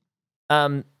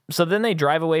 So then they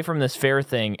drive away from this fair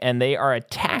thing, and they are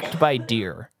attacked by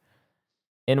deer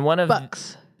in one of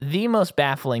Bucks. The most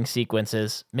baffling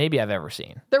sequences maybe I've ever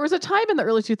seen. There was a time in the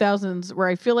early 2000s where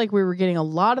I feel like we were getting a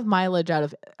lot of mileage out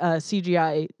of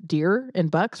CGI deer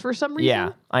and bucks for some reason.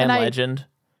 Yeah, I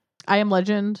Am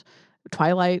Legend,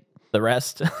 Twilight. The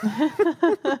rest. But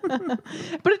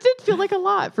it did feel like a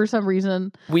lot for some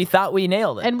reason. We thought we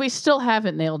nailed it. And we still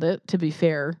haven't nailed it, to be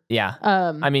fair. Yeah.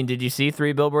 I mean, did you see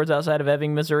 3 billboards outside of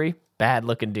Ebbing, Missouri? Bad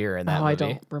looking deer in that movie. I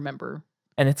don't remember.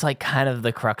 And it's like kind of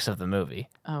the crux of the movie.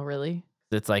 Oh, really?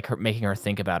 It's like making her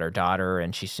think about her daughter,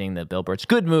 and she's seeing the billboards.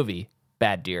 Good movie.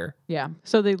 Bad deer. Yeah.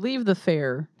 So they leave the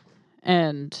fair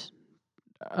and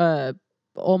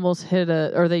almost hit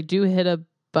they do hit a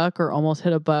buck or almost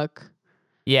hit a buck.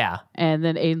 Yeah. And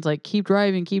then Aiden's like, keep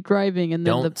driving. And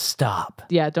then don't stop.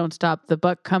 Yeah, don't stop. The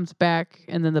buck comes back,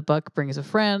 and then the buck brings a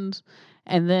friend,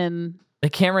 and then the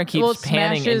camera keeps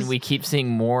panning, and we keep seeing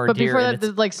more but deer. But before that,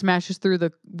 it like smashes through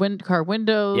the car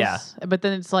windows. Yeah. But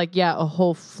then it's like, a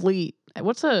whole fleet.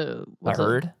 What's a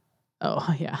herd?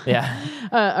 Oh, yeah. Yeah.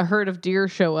 A herd of deer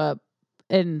show up,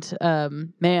 and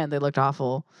man, they looked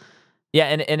awful. Yeah,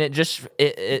 and it just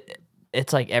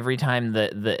it's like every time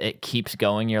the it keeps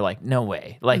going, you're like, no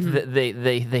way. Like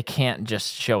they can't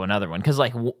just show another one because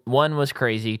like 1 was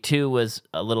crazy, 2 was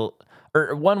a little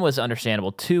Or 1 was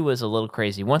understandable. 2 was a little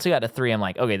crazy. Once I got to 3, I'm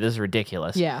like, okay, this is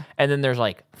ridiculous. Yeah. And then there's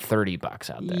like $30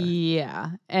 out there. Yeah.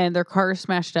 And their car is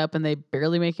smashed up and they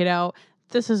barely make it out.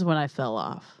 This is when I fell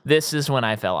off. This is when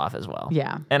I fell off as well.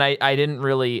 Yeah. And I didn't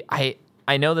really,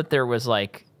 I know that there was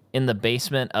like in the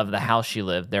basement of the house she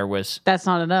lived, there was. That's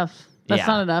not enough. That's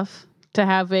not enough to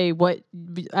have what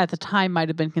at the time might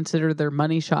have been considered their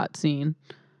money shot scene.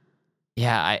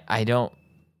 Yeah.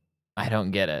 I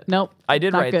don't get it. Nope. I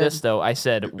did write this though. I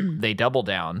said they double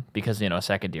down because a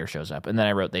second deer shows up, and then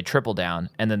I wrote they triple down,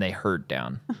 and then they herd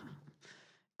down.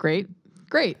 Great.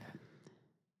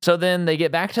 So then they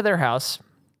get back to their house,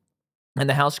 and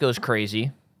the house goes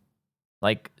crazy,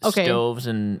 like stoves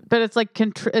and. But it's like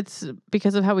it's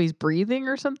because of how he's breathing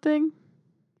or something.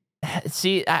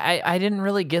 See, I didn't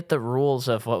really get the rules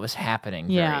of what was happening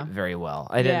very, very well.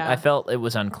 I felt it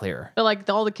was unclear. But like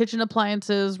all the kitchen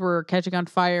appliances were catching on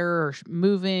fire or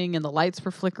moving, and the lights were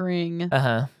flickering.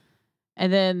 And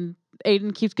then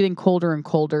Aiden keeps getting colder and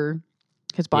colder.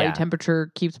 His body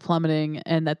temperature keeps plummeting,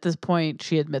 and at this point,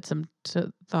 she admits him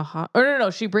to the no,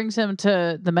 she brings him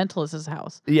to the mentalist's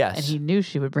house. Yes, and he knew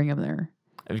she would bring him there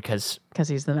because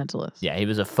he's the mentalist. Yeah, he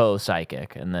was a faux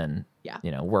psychic, and then.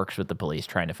 Works with the police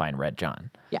trying to find Red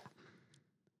John. Yeah.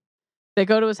 They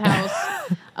go to his house,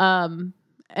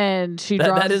 and she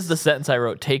draws... That is the sentence I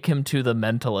wrote. Take him to the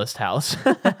mentalist house.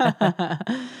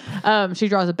 She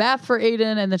draws a bath for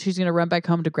Aiden, and then she's going to run back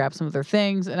home to grab some of their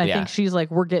things. And I think she's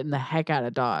like, we're getting the heck out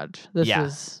of Dodge. This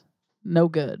is no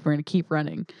good. We're going to keep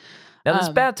running. Now, this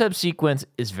bathtub sequence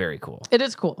is very cool. It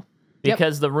is cool.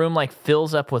 Because the room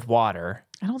fills up with water.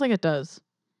 I don't think it does.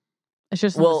 It's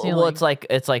just in the ceiling. Well, it's like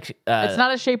it's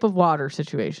not a Shape of Water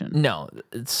situation. No,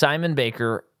 it's Simon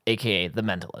Baker, aka the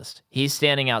Mentalist. He's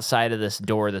standing outside of this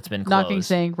door that's been closed, knocking,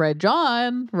 saying, "Red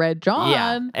John, Red John."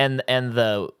 Yeah, and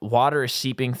the water is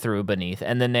seeping through beneath,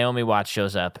 and then Naomi Watts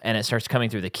shows up, and it starts coming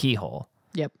through the keyhole.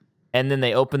 Yep. And then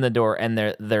they open the door, and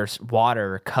there's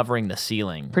water covering the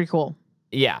ceiling. Pretty cool.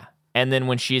 Yeah, and then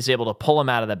when she's able to pull him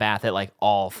out of the bath, it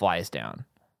all flies down.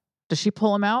 Does she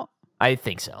pull him out? I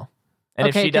think so. And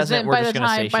if she doesn't, we're just going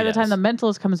to say she does. By the time the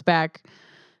mentalist comes back,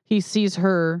 he sees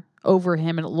her over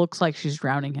him, and it looks like she's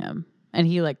drowning him. And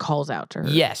he calls out to her.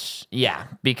 Yes, yeah,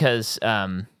 because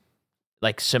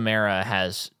Samara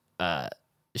has,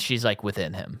 she's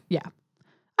within him. Yeah,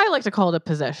 I like to call it a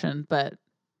possession, but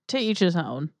to each his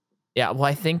own. Yeah, well,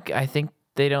 I think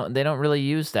they don't really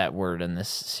use that word in this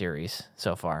series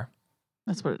so far.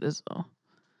 That's what it is, though.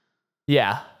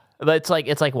 Yeah. But it's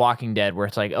like Walking Dead, where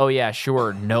it's like, oh yeah,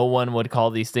 sure, no one would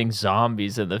call these things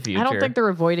zombies in the future. I don't think they're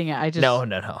avoiding it. I just no.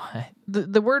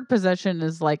 The word possession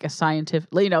is like a scientific,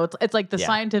 it's like the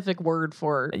scientific word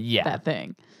for that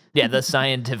thing. Yeah, the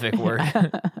scientific word.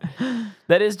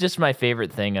 That is just my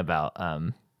favorite thing about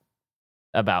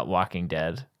Walking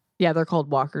Dead. Yeah, they're called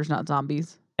walkers, not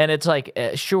zombies. And it's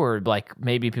sure,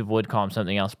 maybe people would call them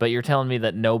something else, but you're telling me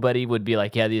that nobody would be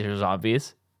like, yeah, these are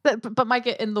zombies. But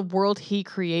Micah, in the world he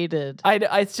created,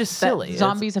 it's just silly.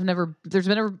 Zombies have never. There's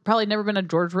probably never been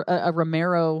a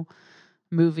Romero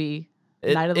movie.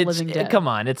 Night of the Living Dead. Come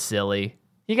on, it's silly.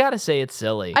 You got to say it's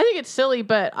silly. I think it's silly,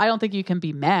 but I don't think you can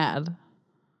be mad.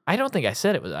 I don't think I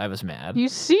said it was. I was mad. You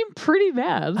seem pretty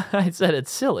mad. I said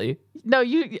it's silly. No, are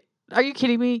you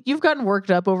kidding me? You've gotten worked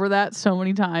up over that so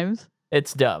many times.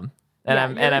 It's dumb, and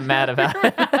I'm mad about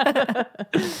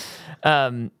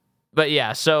it. But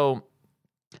yeah, So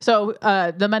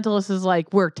the mentalist is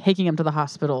like, we're taking him to the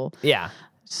hospital. Yeah.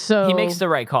 So he makes the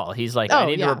right call. He's like, I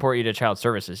need to report you to child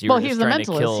services. He's the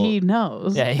mentalist. He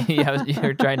knows. Yeah,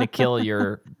 you're trying to kill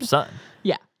your son.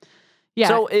 Yeah. Yeah.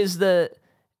 So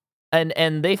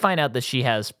and they find out that she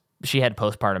had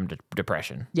postpartum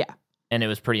depression. Yeah. And it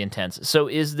was pretty intense. So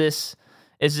is this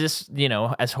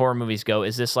as horror movies go,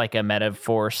 is this like a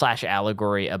metaphor /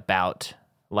 allegory about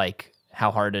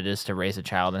how hard it is to raise a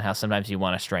child and how sometimes you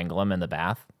want to strangle him in the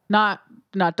bath? Not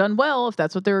done well, if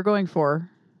that's what they were going for.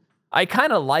 I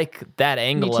kind of like that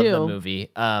angle of the movie.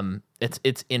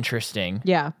 It's interesting.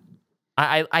 Yeah.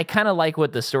 I kind of like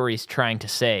what the story's trying to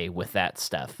say with that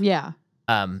stuff. Yeah.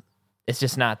 It's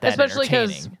just not that especially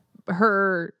entertaining.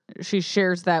 Because she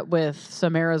shares that with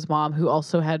Samara's mom, who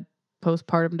also had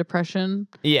postpartum depression.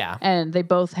 Yeah. And they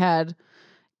both had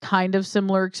kind of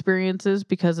similar experiences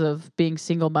because of being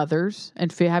single mothers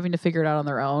and having to figure it out on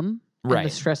their own. Right. And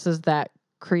the stresses that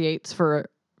creates for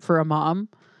a mom.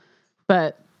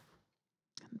 But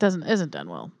isn't done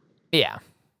well. Yeah.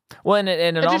 Well, and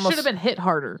it just almost should have been hit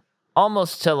harder.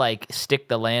 Almost to stick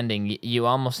the landing, you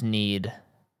almost need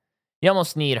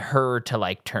her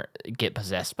to get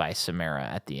possessed by Samara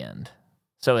at the end.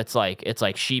 So it's like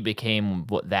she became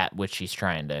which she's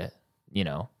trying to,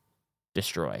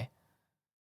 destroy.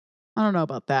 I don't know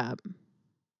about that.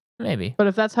 Maybe. But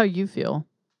if that's how you feel.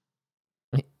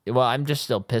 Well, I'm just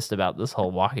still pissed about this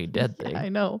whole Walking Dead thing. I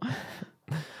know.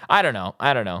 I don't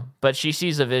know. But she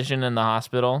sees a vision in the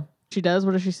hospital. She does?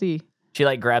 What does she see? She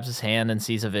like grabs his hand and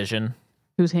sees a vision.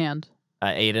 Whose hand?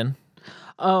 Aiden.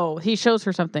 Oh, he shows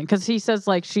her something because he says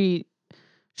like she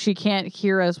can't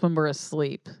hear us when we're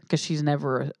asleep because she's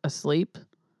never asleep.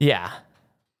 Yeah.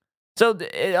 So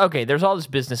okay, there's all this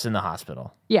business in the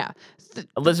hospital. Yeah.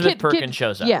 Elizabeth Perkins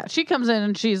shows up. Yeah, she comes in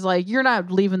and she's like, "You're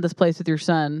not leaving this place with your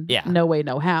son. Yeah. No way,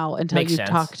 no how until Makes you sense.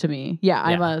 talk to me. Yeah,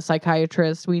 I'm a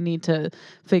psychiatrist. We need to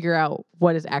figure out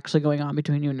what is actually going on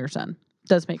between you and your son."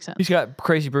 Does make sense. He's got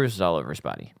crazy bruises all over his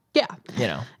body. Yeah. You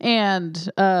know.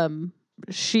 And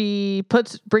she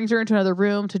brings her into another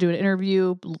room to do an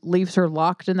interview, leaves her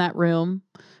locked in that room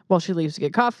while she leaves to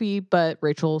get coffee, but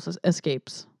Rachel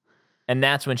escapes. And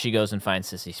that's when she goes and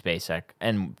finds Sissy Spacek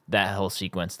and that whole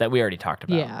sequence that we already talked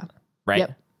about. Yeah. Right?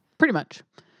 Yep. Pretty much.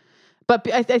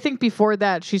 But I think before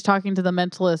that, she's talking to the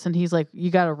mentalist and he's like,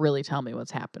 "You got to really tell me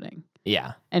what's happening."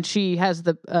 Yeah. And she has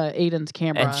the Aiden's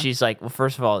camera. And she's like, "Well,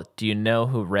 first of all, do you know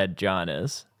who Red John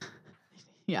is?"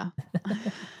 Yeah.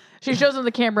 She shows him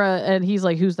the camera and he's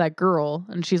like, "Who's that girl?"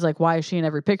 And she's like, "Why is she in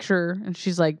every picture?" And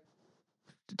she's like,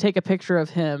 "Take a picture of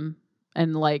him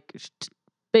and like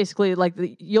basically like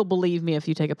you'll believe me if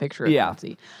you take a picture of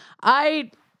Nancy."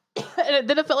 And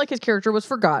then it felt like his character was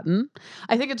forgotten.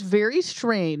 I think it's very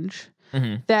strange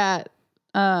that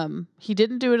he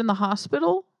didn't do it in the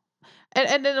hospital.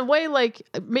 And in a way, like,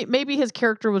 maybe his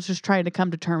character was just trying to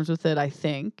come to terms with it, I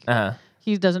think.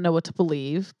 He doesn't know what to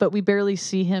believe, but we barely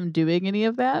see him doing any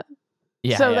of that.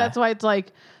 Yeah. So that's why it's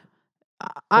like...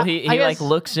 he like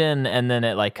looks in and then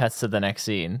it like cuts to the next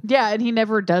scene. Yeah, and he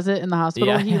never does it in the hospital.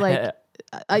 Yeah. He like...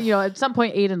 at some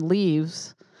point, Aiden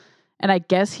leaves, and I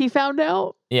guess he found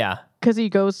out. Yeah. Because he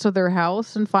goes to their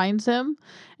house and finds him,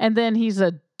 and then he's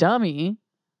a dummy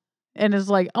and is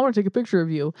like, "I want to take a picture of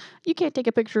you." "You can't take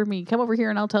a picture of me. Come over here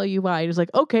and I'll tell you why." And he's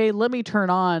like, "Okay, let me turn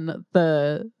on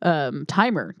the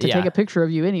timer to take a picture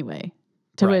of you anyway."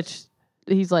 To which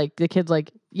he's like, the kid's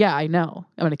like, "Yeah, I know.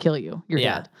 I'm going to kill you. You're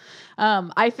dead."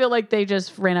 I feel like they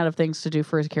just ran out of things to do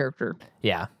for his character.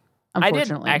 Yeah. I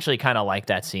did actually kind of like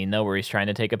that scene, though, where he's trying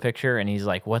to take a picture and he's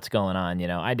like, "What's going on?" You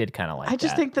know, I did kind of like that. I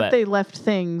just think that they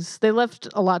left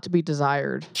a lot to be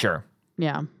desired. Sure.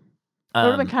 Yeah. It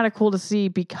would have been kind of cool to see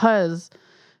because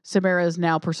Samara is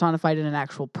now personified in an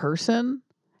actual person.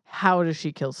 How does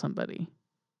she kill somebody?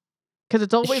 Because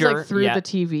it's always like through the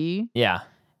TV. Yeah.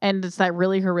 And it's that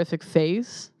really horrific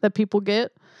face that people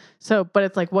get. So, but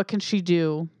it's like, what can she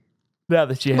do? Now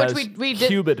that she has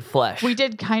human flesh. We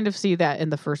did kind of see that in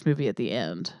the first movie at the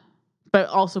end. But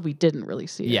also we didn't really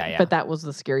see it. Yeah. But that was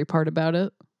the scary part about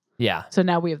it. Yeah. So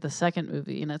now we have the second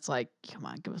movie, and it's like, come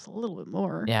on, give us a little bit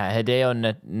more. Yeah,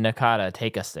 Hideo Nakata,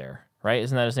 take us there, right?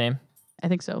 Isn't that his name? I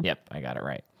think so. Yep, I got it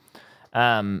right.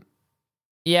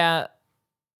 Yeah,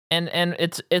 and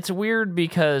it's weird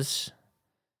because,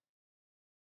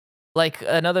 like,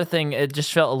 another thing, it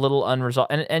just felt a little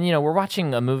unresolved. And you know, we're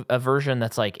watching a version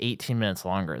that's like 18 minutes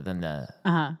longer than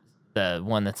the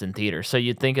one that's in theater. So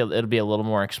you'd think it'll be a little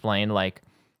more explained, like.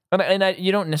 And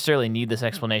you don't necessarily need this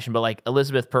explanation, but like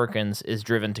Elizabeth Perkins is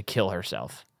driven to kill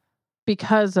herself.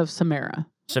 Because of Samara,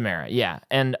 yeah.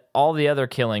 And all the other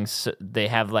killings, they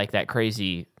have like that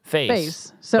crazy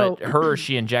face. So but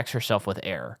she injects herself with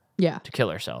air to kill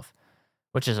herself,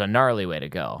 which is a gnarly way to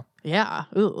go. Yeah.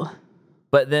 Ooh.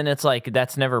 But then it's like,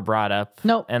 that's never brought up.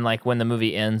 Nope. And like when the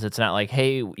movie ends, it's not like,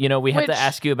 hey, you know, we have to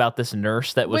ask you about this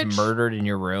nurse that was murdered in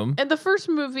your room. In the first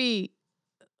movie,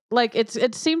 like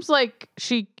it seems like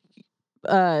she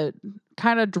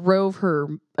kind of drove her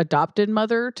adopted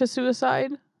mother to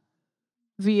suicide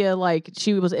via like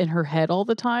she was in her head all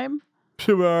the time.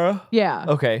 Samara? Yeah.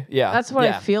 Okay. Yeah. That's what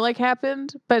I feel like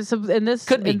happened. But so in this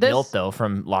could be guilt though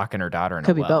from locking her daughter in a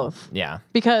well. Could be both. Yeah.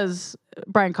 Because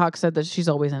Brian Cox said that she's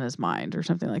always in his mind or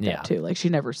something like that too. Like she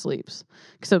never sleeps.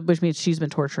 So which means she's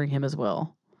been torturing him as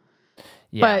well.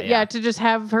 Yeah, but to just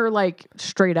have her like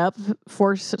straight up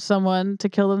force someone to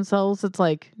kill themselves, it's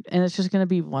like, and it's just gonna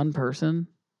be one person.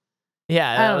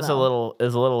 Yeah, that was a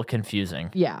little confusing.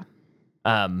 Yeah.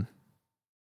 But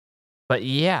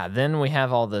yeah, then we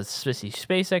have all the Sissy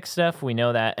Spacek stuff. We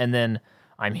know that, and then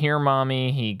I'm here,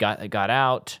 mommy. He got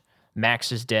out.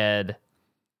 Max is dead,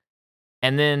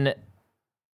 and then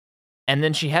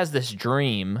she has this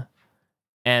dream.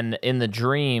 And in the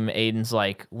dream, Aiden's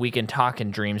like, we can talk in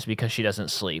dreams because she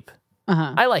doesn't sleep.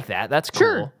 I like that. That's cool.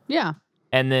 Sure. Yeah.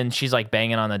 And then she's like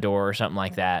banging on the door or something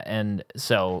like that. And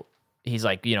so he's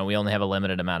like, you know, we only have a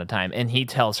limited amount of time. And he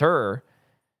tells her,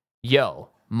 yo,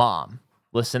 Mom,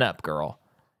 listen up, girl.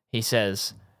 He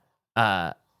says,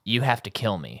 you have to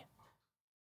kill me.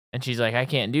 And she's like, I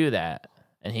can't do that.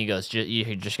 And he goes,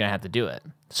 you're just going to have to do it.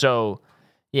 So,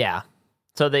 yeah.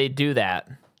 So they do that.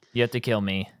 You have to kill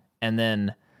me. And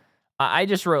then I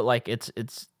just wrote, like, it's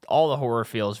all the horror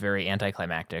feels very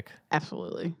anticlimactic.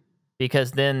 Absolutely.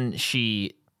 Because then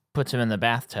she puts him in the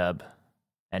bathtub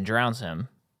and drowns him.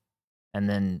 And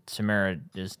then Samara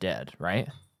is dead, right?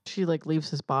 She, like, leaves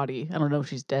his body. I don't know if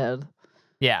she's dead.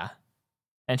 Yeah.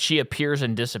 And she appears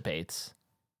and dissipates.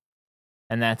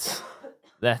 And that's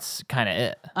kind of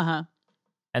it. Uh-huh.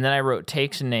 And then I wrote,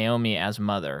 takes Naomi as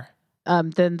mother.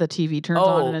 Then the TV turns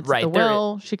on and it's right, the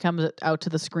well. She comes out to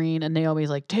the screen and Naomi's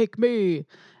like, take me.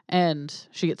 And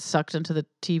she gets sucked into the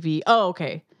TV. Oh,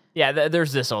 okay. Yeah,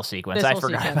 there's this whole sequence. I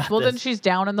forgot about Well, this. then she's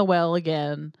down in the well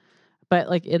again, but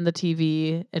like in the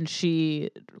TV, and she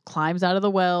climbs out of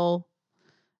the well.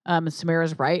 And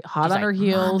Samara's hot She's on like, her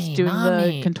heels, "Mommy, doing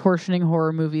Mommy." the contortioning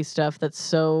horror movie stuff that's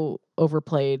so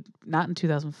overplayed. Not in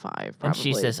 2005, probably. And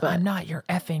she says, but I'm not your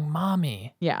effing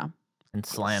mommy. yeah. And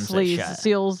slams it shut.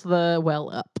 Seals the well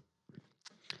up.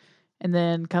 And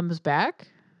then comes back.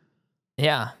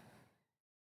 Yeah.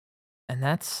 And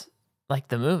that's like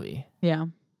the movie. Yeah.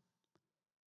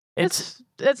 It's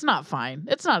not fine.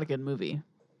 It's not a good movie.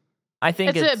 I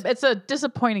think it's a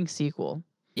disappointing sequel.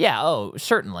 Yeah,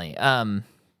 certainly.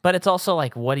 But it's also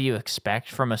like, what do you expect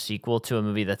from a sequel to a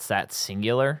movie that's that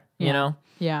singular, you know?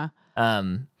 Yeah.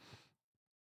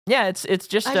 Yeah, it's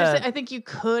just I think you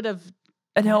could have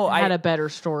had a better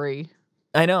story.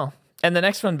 I know. And the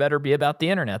next one better be about the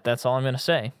internet. That's all I'm going to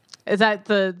say. Is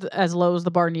that as low as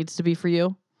the bar needs to be for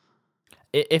you?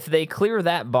 If they clear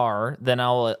that bar, then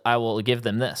I will give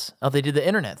them this. Oh, they did the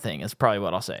internet thing is probably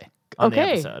what I'll say on the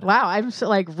episode. Wow, I'm so,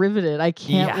 like, riveted. I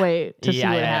can't wait to see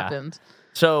what happens.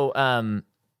 So,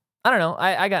 I don't know.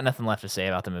 I got nothing left to say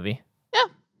about the movie. Yeah.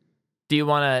 Do you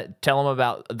want to tell them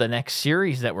about the next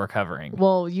series that we're covering?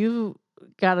 Well, you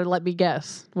got to let me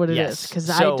guess what it is, because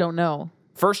I don't know.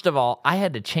 First of all, I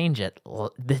had to change it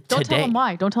today. Don't tell them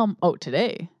why. Don't tell them,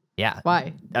 today. Yeah.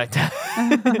 Why?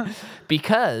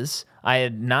 Because I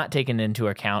had not taken into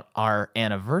account our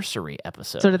anniversary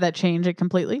episode. So did that change it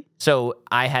completely? So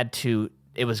I had to...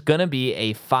 It was going to be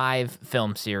a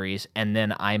 5-film series, and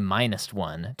then I minused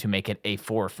one to make it a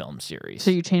 4-film series.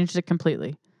 So you changed it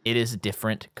completely? It is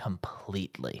different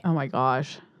completely. Oh, my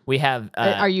gosh. We have...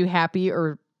 Are you happy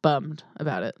or bummed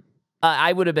about it?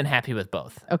 I would have been happy with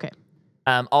both. Okay.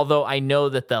 Although I know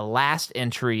that the last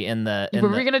entry in the... Were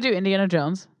we going to do Indiana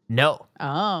Jones? No.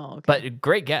 Oh, okay. But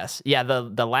great guess. Yeah,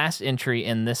 the last entry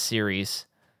in this series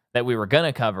that we were going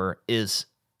to cover was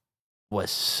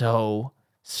so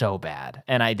bad,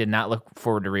 and I did not look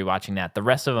forward to rewatching that. The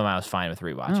rest of them I was fine with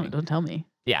rewatching. Oh, don't tell me.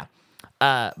 Yeah.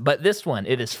 But this one,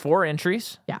 it is 4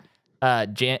 entries. Yeah.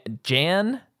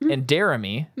 Jan and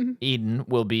Jeremy Eden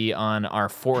will be on our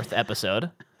 4th episode.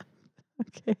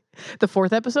 Okay. The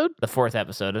 4th episode? The 4th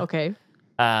episode. Okay.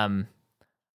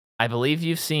 I believe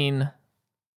you've seen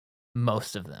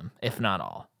most of them, if not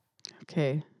all.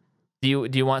 Okay. Do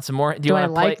you want some more? Do I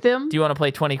like them? Do you want to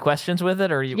play 20 questions with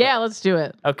it, or you? Yeah, let's do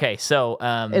it. Okay, so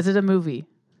is it a movie?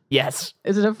 Yes.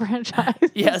 Is it a franchise?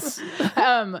 Yes.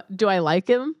 Do I like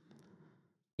him?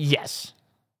 Yes.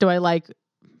 Do I like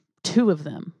 2 of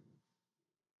them?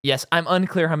 Yes. I'm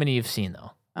unclear how many you've seen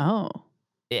though. Oh.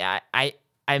 Yeah,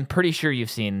 I'm pretty sure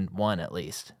you've seen 1 at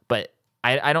least, but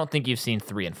I don't think you've seen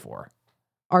 3 and 4.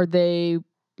 Are they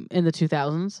in the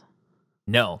 2000s?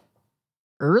 No.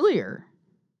 Earlier.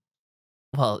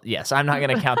 Well, yes. I'm not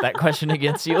going to count that question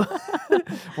against you.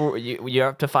 You're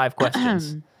up to 5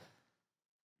 questions.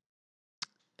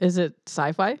 Is it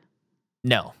sci-fi?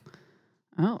 No.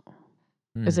 Oh.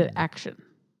 Is it action?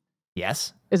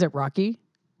 Yes. Is it Rocky?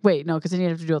 Wait, no, because then you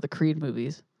have to do all the Creed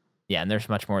movies. Yeah, and there's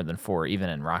much more than 4, even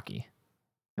in Rocky.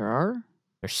 There are?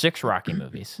 There's 6 Rocky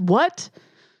movies. What?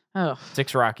 Oh.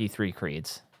 6 Rocky, 3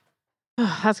 Creeds.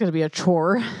 That's going to be a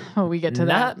chore when we get to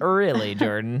that. Not really,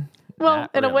 Jordan. Well,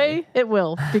 in a way, it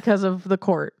will, because of the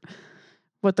court.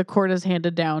 What the court has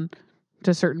handed down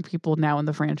to certain people now in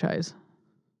the franchise.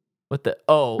 That's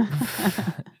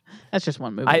just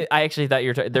one movie. I actually thought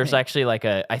you were there's actually like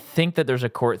I think that there's a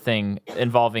court thing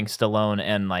involving Stallone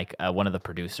and like one of the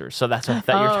producers. So that's what I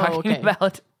thought you were talking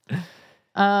about.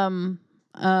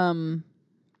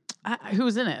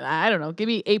 Who's in it? I don't know. Give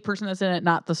me a person that's in it,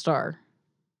 not the star.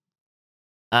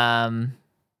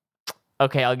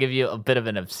 Okay, I'll give you a bit of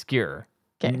an obscure.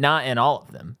 Okay. Not in all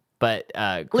of them, but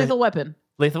Lethal Weapon.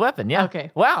 Lethal Weapon, yeah. Okay.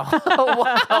 Wow.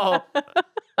 Wow.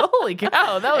 Holy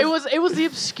cow! That was it was the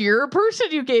obscure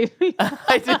person you gave me.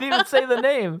 I didn't even say the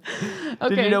name.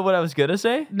 Okay. Did you know what I was gonna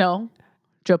say? No.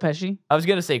 Joe Pesci? I was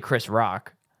gonna say Chris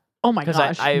Rock. Oh my gosh!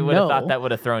 Because I would have thought that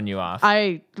would have thrown you off.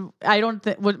 I don't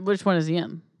think. Which one is he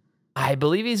in? I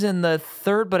believe he's in the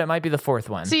third, but it might be the fourth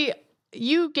one. See,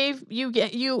 you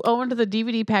owned the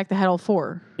DVD pack that had all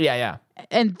 4. Yeah.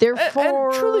 And therefore,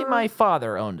 and truly, my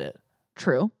father owned it.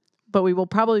 True, but we will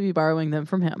probably be borrowing them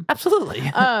from him. Absolutely.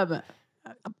 There's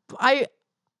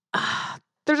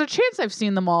a chance I've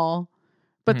seen them all,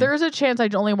 but there is a chance I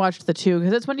only watched the 2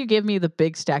 because that's when you gave me the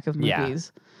big stack of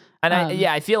movies. And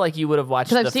I feel like you would have watched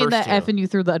the first 2. Because I've seen that F and you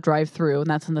through the drive-through, and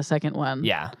that's in the second one.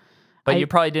 Yeah. But you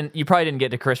probably didn't get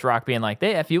to Chris Rock being like,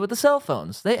 they F you with the cell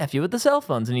phones. They F you with the cell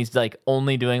phones. And he's like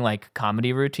only doing like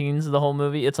comedy routines the whole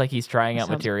movie. It's like he's trying out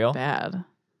material. Bad.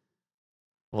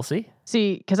 We'll see.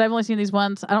 See, because I've only seen these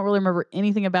once. I don't really remember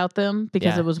anything about them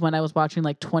because it was when I was watching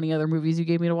like 20 other movies you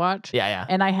gave me to watch. Yeah.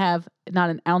 And I have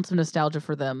not an ounce of nostalgia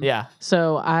for them. Yeah.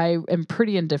 So I am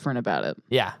pretty indifferent about it.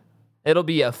 Yeah. It'll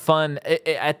be a fun,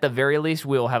 at the very least,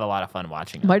 we'll have a lot of fun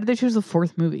watching it. Why did they choose the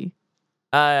 4th movie?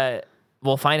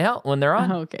 We'll find out when they're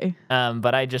on. Oh, okay.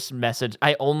 But I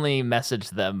only messaged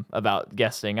them about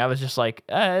guesting. I was just like,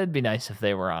 it'd be nice if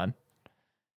they were on.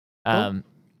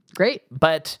 Great.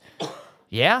 But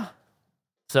yeah.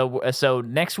 So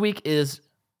next week is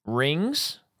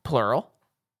Rings, plural.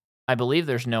 I believe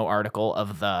there's no article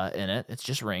of the in it. It's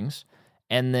just Rings.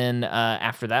 And then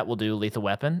after that, we'll do Lethal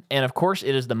Weapon. And of course,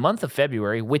 it is the month of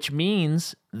February, which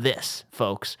means this,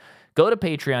 folks. Go to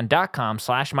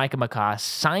patreon.com/Micah McCaw,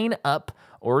 sign up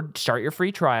or start your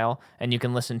free trial, and you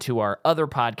can listen to our other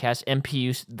podcasts,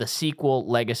 MPU, The Sequel,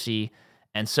 Legacy.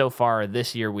 And so far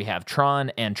this year, we have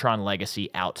Tron and Tron Legacy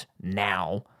out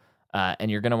now.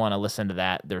 And you're going to want to listen to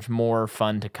that. There's more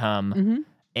fun to come. Mm-hmm.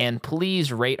 And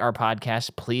please rate our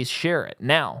podcast. Please share it.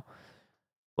 Now,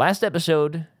 last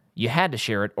episode, you had to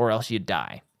share it or else you'd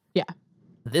die. Yeah.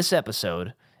 This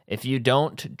episode, if you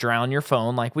don't drown your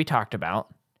phone like we talked about,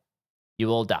 you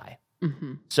will die.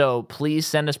 Mm-hmm. So please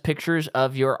send us pictures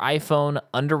of your iPhone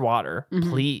underwater,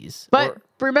 please. But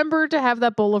remember to have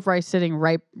that bowl of rice sitting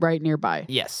right nearby.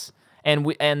 Yes. And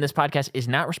this podcast is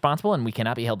not responsible, and we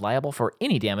cannot be held liable for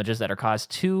any damages that are caused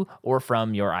to or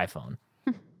from your iPhone.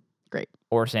 Great.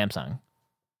 Or Samsung.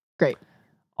 Great.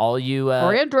 All you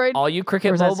or Android. All you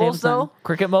Cricket mobiles, though,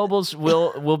 Cricket mobiles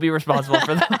will be responsible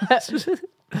for that.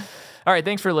 All right,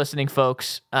 thanks for listening,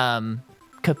 folks.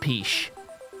 Capiche.